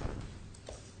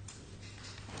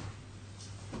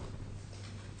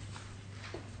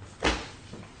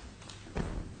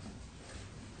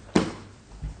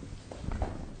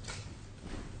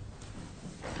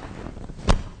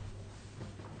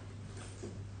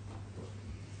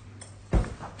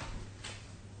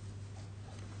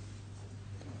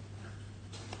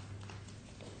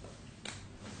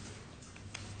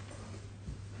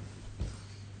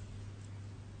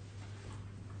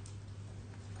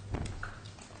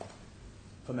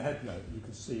 From the head note, you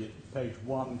can see at page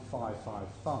 1555,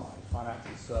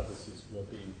 financial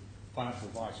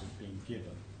advice was being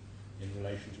given in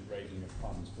relation to raising of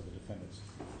funds for the defendant's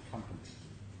company.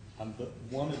 And that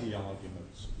one of the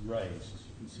arguments raised, as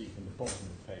you can see from the bottom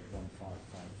of page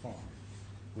 1555,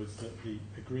 was that the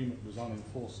agreement was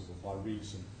unenforceable by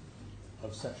reason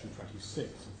of section 26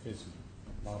 of FISMA,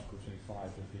 Article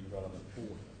 25 of the relevant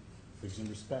order, because in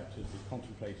respect of the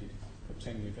contemplated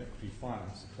obtaining of equity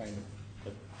finance, the claimant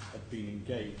had been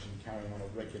engaged in carrying on a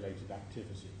regulated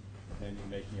activity, namely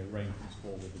making arrangements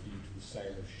for with a view to the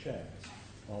sale of shares,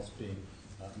 whilst being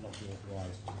not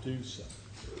authorised to do so.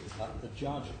 The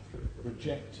judge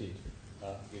rejected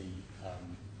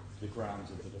the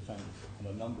grounds of the defendant on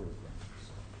a number of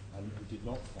grounds, and did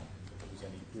not find that there was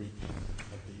any breach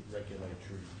of the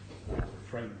regulatory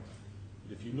framework.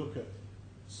 But if you look at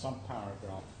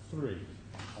subparagraph 3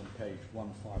 on page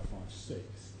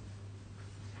 1556,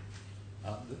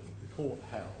 the court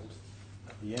held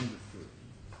at the end of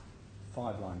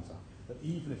 5 lines up, that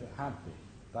even if it had been,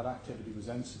 that activity was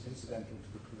incidental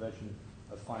to the provision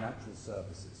of financial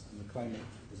services, and the claimant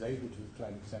was able to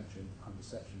claim exemption under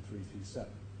section 327.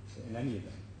 In any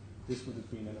event, this would have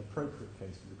been an appropriate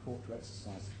case for the court to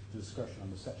exercise discretion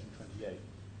under section 28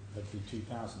 of the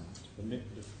 2000 Act to permit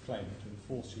the claimant to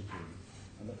enforce the agreement,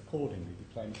 and that accordingly the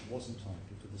claimant was entitled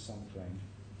to the sum claimed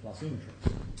plus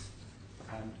interest.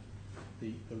 And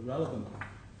the relevant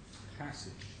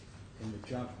passage in the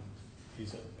judgment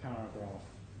is at paragraph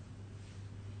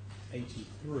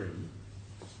 83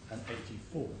 and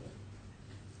 84,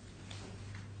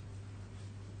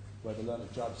 where the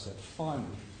learned judge said,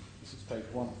 finally, this is page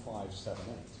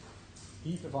 1578,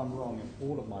 even if I'm wrong in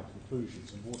all of my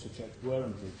conclusions and Watersheds were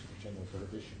in breach of the general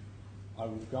prohibition, I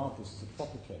will regard this as a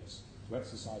proper case to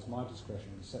exercise my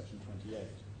discretion in section 28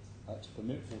 to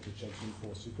permit Watersheds to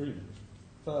enforce the agreement.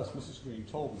 First, Mrs. Green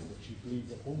told me that she believed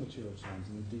that all material terms,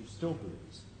 and indeed still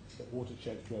believes, that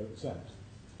watersheds were exempt.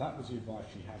 That was the advice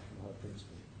she had from her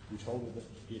principal, who told her that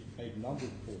he had made a number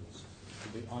of reports to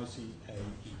the ICAEW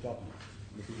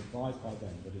and had been advised by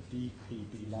them that a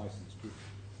DPB licence would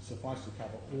suffice to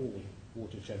cover all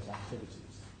watersheds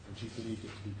activities, and she believed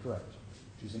it to be correct.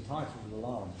 She was entitled to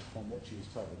rely on what she was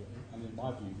told, and in my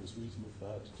view it was reasonable for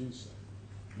her to do so.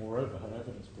 Moreover, her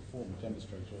evidence before me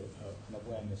demonstrated an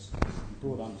awareness and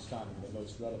broad understanding of the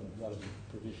most relevant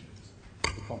provisions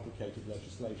of the complicated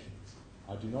legislation.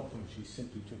 I do not think she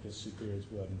simply took her superior's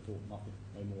word and thought nothing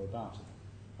no more about it.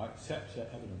 I accept her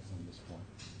evidence on this point,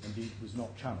 indeed was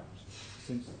not challenged.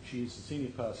 Since she is the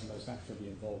senior person most actively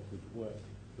involved with the work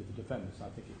with the defendants, I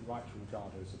think it right to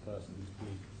regard her as a person whose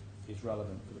belief is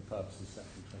relevant for the purposes of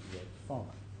Section 28.5.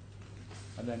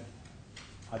 And then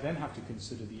I then have to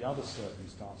consider the other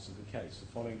circumstances of the case.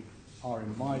 The following are,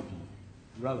 in my view,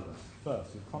 relevant.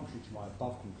 First, and contrary to my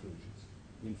above conclusions,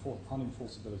 the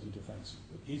unenforceability defence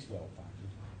is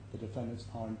well-founded. The defendants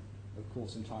are, of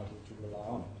course, entitled to rely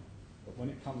on it. But when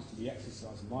it comes to the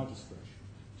exercise of my discretion,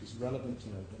 it is relevant to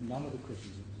note that none of the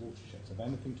criticisms of watersheds have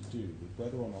anything to do with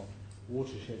whether or not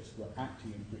watersheds were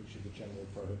acting in breach of the general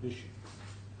prohibition.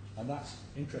 And that's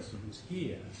interesting because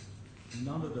here,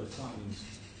 none of the findings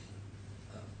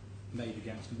made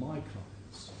against my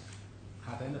clients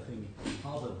have anything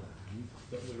other than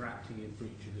that we're acting in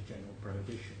breach of the general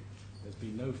prohibition. There's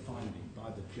been no finding by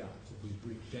the judge that we've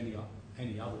breached any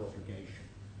other obligation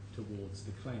towards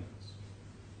the claimants.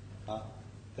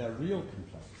 Their real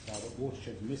complaints are that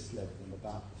watersheds misled them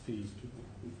about the fees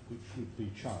which would be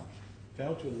charged,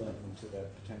 failed to alert them to their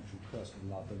potential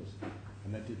personal liability,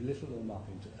 and they did little or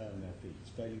nothing to earn their fees,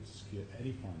 failing to secure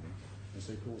any funding and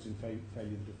so causing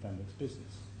failure of the defendant's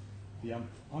business. The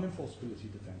unenforceability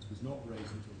defence was not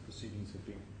raised until the proceedings had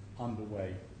been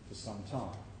underway for some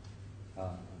time.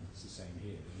 And it's the same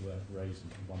here, they weren't raised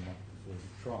until 1 month before the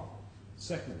trial.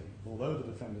 Secondly, although the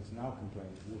defendants now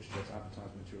complain that watersheds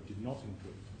advertising material did not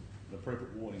include an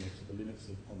appropriate warning as to the limits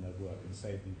on their work and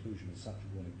say that the inclusion of such a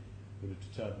warning would have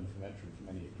deterred them from entering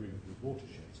from any agreement with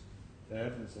watersheds, their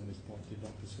evidence on this point did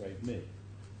not persuade me.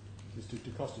 Mr.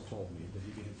 De Costa told me that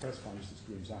he'd been impressed by Mrs.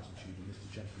 Groom's attitude, and Mr.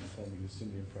 Gentleman told me he was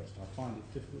similarly impressed. I find it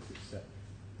difficult to accept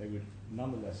they would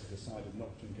nonetheless have decided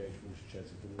not to engage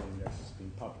watersheds if the warning notice had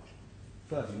been published.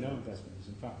 Thirdly, no investment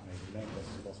was in fact made, and no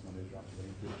investors lost money as a result of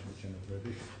any breach of the general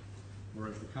prohibition.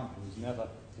 Moreover, the company was never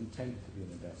intended to be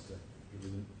an investor. It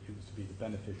was to be the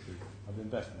beneficiary of the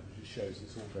investment, which shows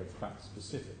it's all very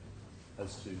fact-specific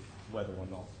as to whether or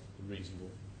not the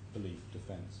reasonable belief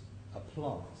defence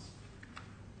applies.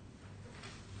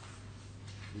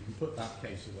 We can put that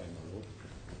case away, my lord.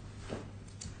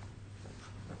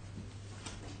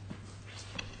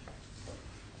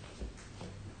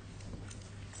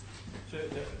 So,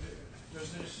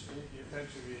 does this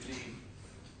effectively leave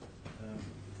an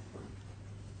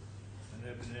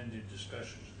open-ended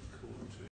discussion to the court to